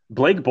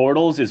 Blake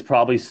Bortles is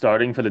probably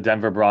starting for the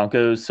Denver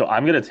Broncos, so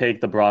I'm going to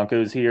take the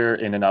Broncos here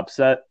in an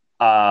upset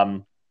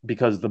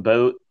because the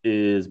boat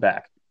is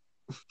back.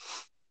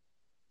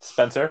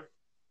 Spencer?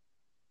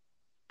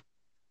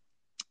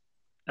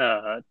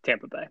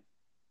 Tampa Bay.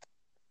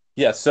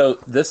 Yeah, so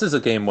this is a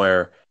game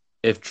where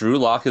if Drew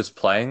Lock is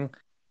playing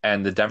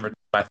and the Denver team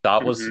I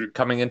thought was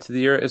coming into the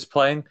year is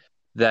playing,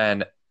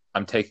 then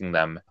I'm taking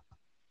them.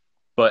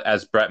 But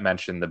as Brett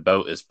mentioned, the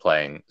boat is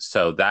playing,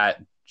 so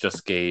that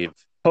just gave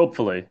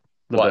hopefully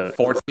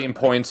 14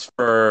 points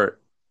for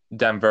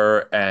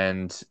Denver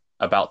and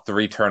about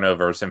 3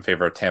 turnovers in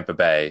favor of Tampa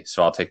Bay.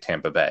 So I'll take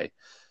Tampa Bay.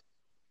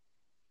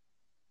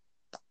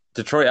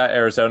 Detroit at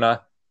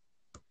Arizona.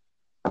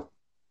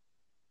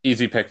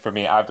 Easy pick for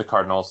me. I have the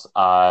Cardinals.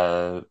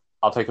 I'll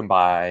take them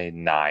by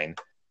 9.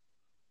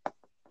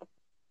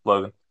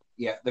 Logan?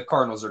 Yeah, the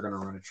Cardinals are going to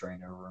run a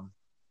train over them.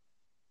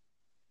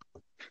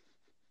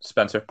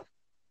 Spencer?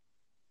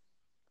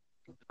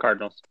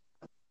 Cardinals.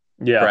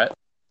 Yeah. Brett?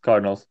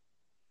 Cardinals.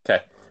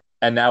 Okay.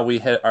 And now we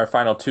hit our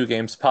final 2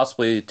 games,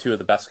 possibly 2 of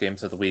the best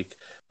games of the week.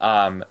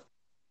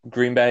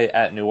 Green Bay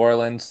at New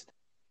Orleans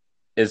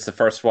is the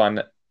first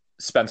one.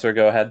 Spencer,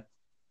 go ahead.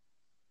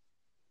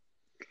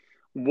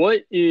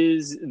 What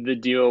is the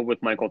deal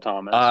with Michael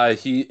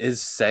Thomas? He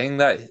is saying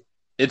that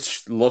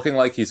it's looking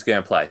like he's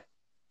going to play.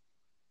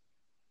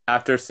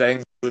 After saying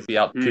he would be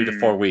out 2 to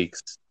 4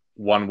 weeks,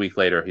 1 week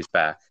later, he's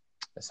back,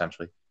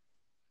 essentially.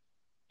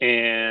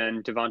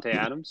 And Devontae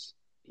Adams,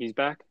 he's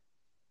back?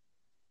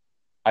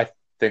 I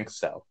think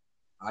so.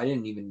 I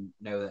didn't even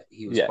know that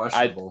he was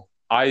questionable.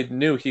 I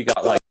knew he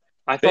got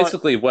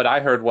basically what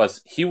I heard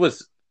was he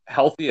was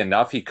healthy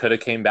enough he could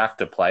have came back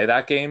to play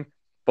that game,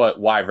 but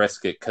why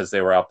risk it because they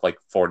were up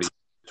 40-21.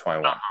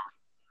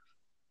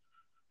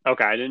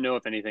 Okay, I didn't know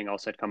if anything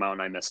else had come out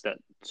and I missed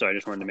it, so I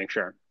just wanted to make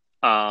sure.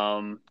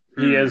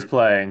 He is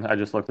playing. I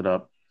just looked it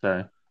up.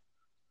 Sorry.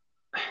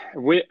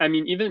 I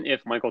mean, even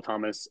if Michael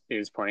Thomas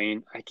is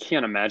playing, I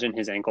can't imagine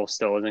his ankle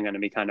still isn't going to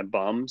be kind of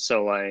bummed.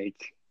 So,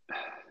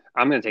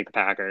 I'm going to take the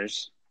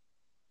Packers.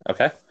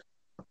 Okay.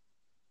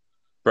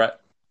 Brett?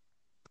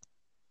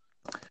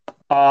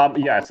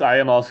 Yes, I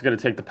am also going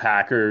to take the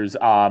Packers.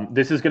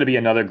 This is going to be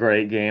another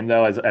great game,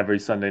 though, as every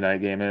Sunday night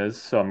game is.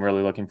 So I'm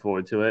really looking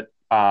forward to it.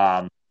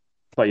 But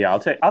yeah, I'll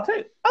take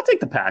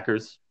the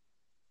Packers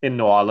in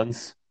New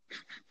Orleans.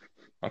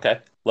 Okay,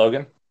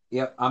 Logan?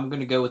 Yep, I'm going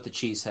to go with the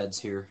Cheeseheads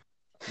here.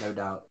 No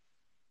doubt.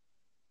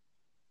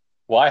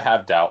 Well, I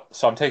have doubt.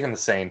 So I'm taking the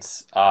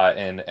Saints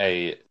in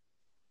a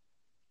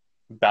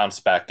bounce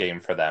back game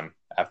for them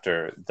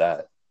after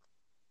that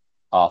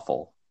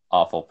awful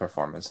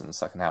performance in the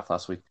second half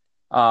last week.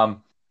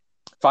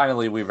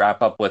 finally, we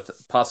wrap up with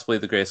possibly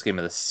the greatest game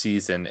of the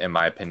season, in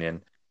my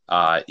opinion.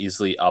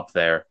 Easily up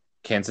there.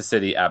 Kansas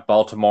City at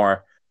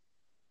Baltimore.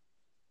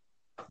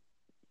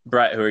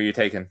 Brett, who are you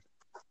taking?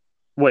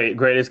 Wait,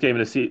 greatest game of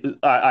the season.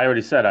 I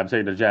already said I'm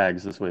taking the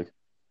Jags this week.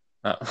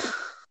 Oh.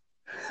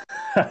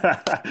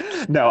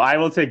 No, I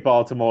will take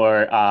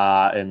Baltimore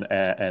in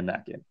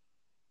that game.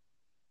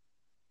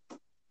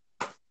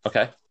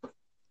 Okay.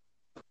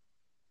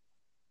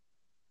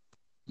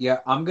 Yeah,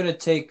 I'm gonna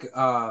take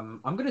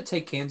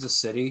Kansas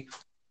City.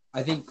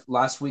 I think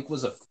last week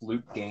was a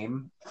fluke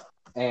game,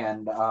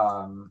 and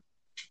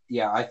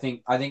yeah, I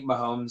think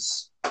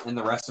Mahomes and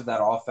the rest of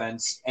that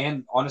offense,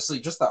 and honestly,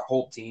 just that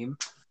whole team,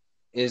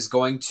 is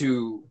going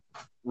to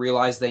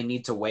realize they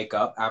need to wake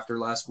up after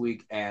last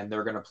week, and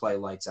they're gonna play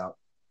lights out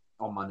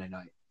on Monday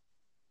night.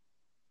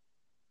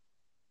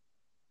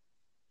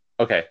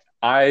 Okay,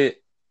 I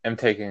am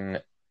taking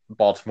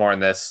Baltimore in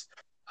this.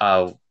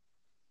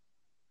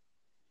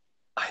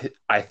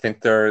 I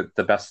think they're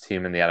the best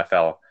team in the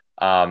NFL.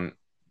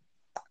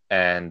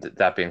 And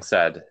that being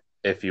said,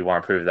 if you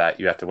want to prove that,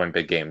 you have to win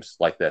big games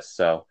like this.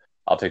 So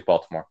I'll take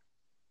Baltimore.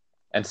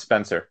 And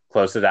Spencer,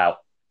 close it out.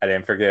 I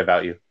didn't forget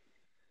about you.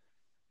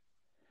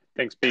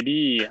 Thanks,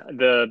 baby.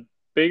 The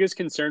biggest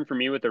concern for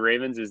me with the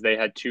Ravens is they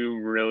had two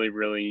really,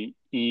 really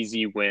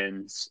easy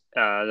wins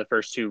the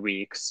first 2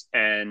 weeks.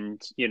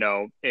 And,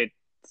 it's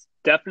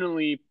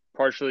definitely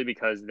partially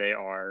because they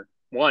are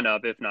one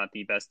of, if not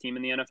the best team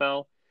in the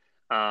NFL.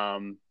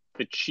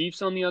 The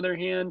Chiefs, on the other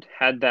hand,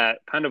 had that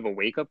kind of a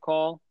wake-up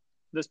call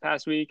this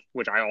past week,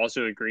 which I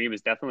also agree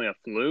was definitely a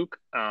fluke.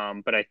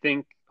 But I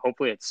think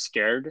hopefully it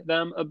scared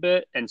them a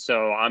bit. And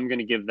so I'm going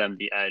to give them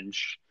the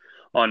edge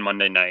on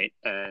Monday night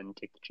and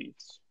take the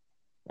Chiefs.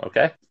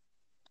 Okay.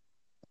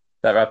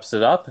 That wraps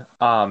it up.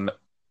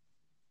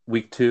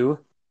 Week 2,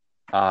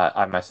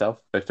 I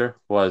myself, Victor,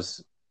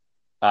 was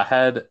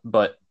ahead,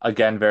 but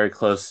again, very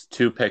close.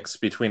 2 picks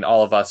between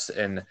all of us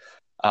in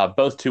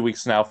both 2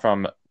 weeks now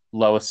from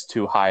lowest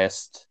to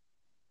highest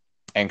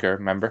anchor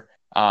member.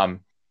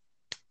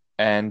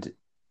 And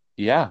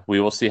yeah, we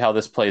will see how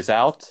this plays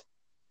out.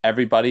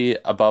 Everybody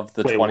above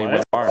the 20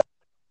 win mark.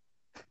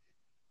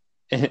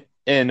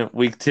 In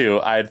week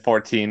 2, I had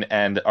 14,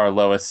 and our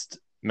lowest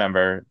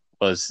member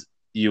was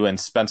you and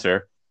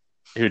Spencer,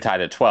 who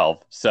tied at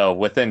 12. So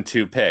within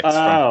 2 picks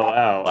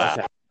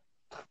Okay.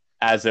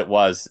 as it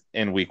was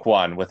in week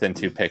 1, within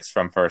 2 picks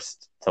from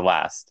first to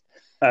last.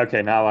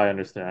 Okay, now I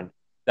understand.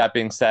 That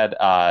being said,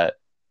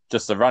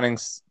 just the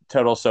runnings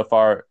total so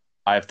far,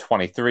 I have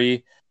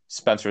 23,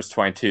 Spencer's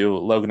 22,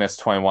 Logan has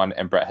 21,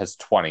 and Brett has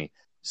 20.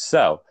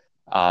 So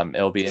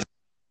it'll be...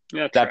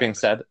 That being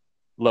said,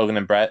 Logan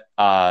and Brett,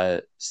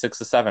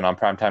 6-7 on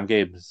primetime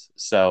games.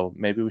 So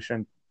maybe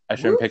I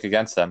shouldn't pick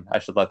against them. I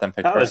should let them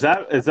pick first.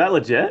 Is that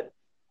legit?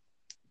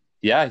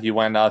 Yeah, you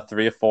went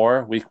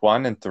 3-4 week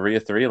 1 and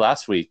 3-3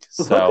 last week.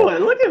 So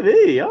look at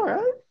me. All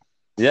right.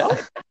 Yeah.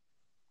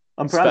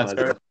 I'm proud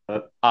Spencer,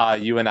 of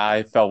myself. You and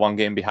I fell 1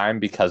 game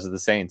behind because of the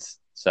Saints.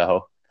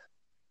 So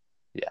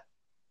yeah.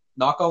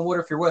 Knock on wood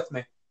if you're with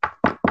me.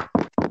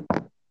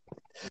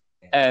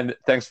 And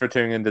thanks for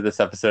tuning into this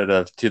episode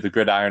of To The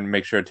Gridiron.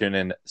 Make sure to tune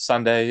in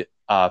Sunday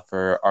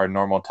for our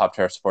normal Top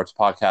Tier Sports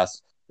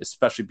podcast,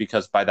 especially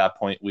because by that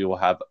point we will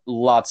have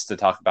lots to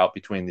talk about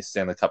between the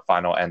Stanley Cup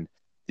Final and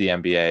the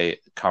NBA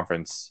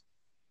Conference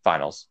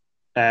Finals.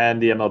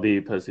 And the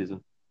MLB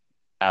postseason.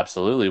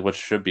 Absolutely, which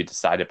should be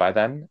decided by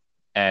then.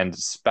 And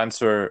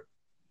Spencer,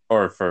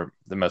 or for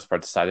the most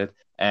part decided,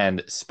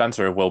 and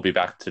Spencer will be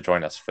back to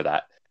join us for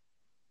that.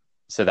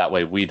 So that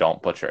way we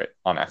don't butcher it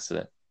on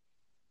accident.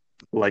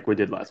 Like we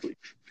did last week.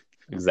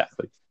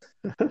 Exactly.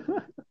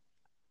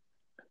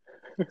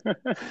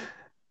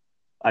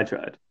 I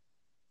tried.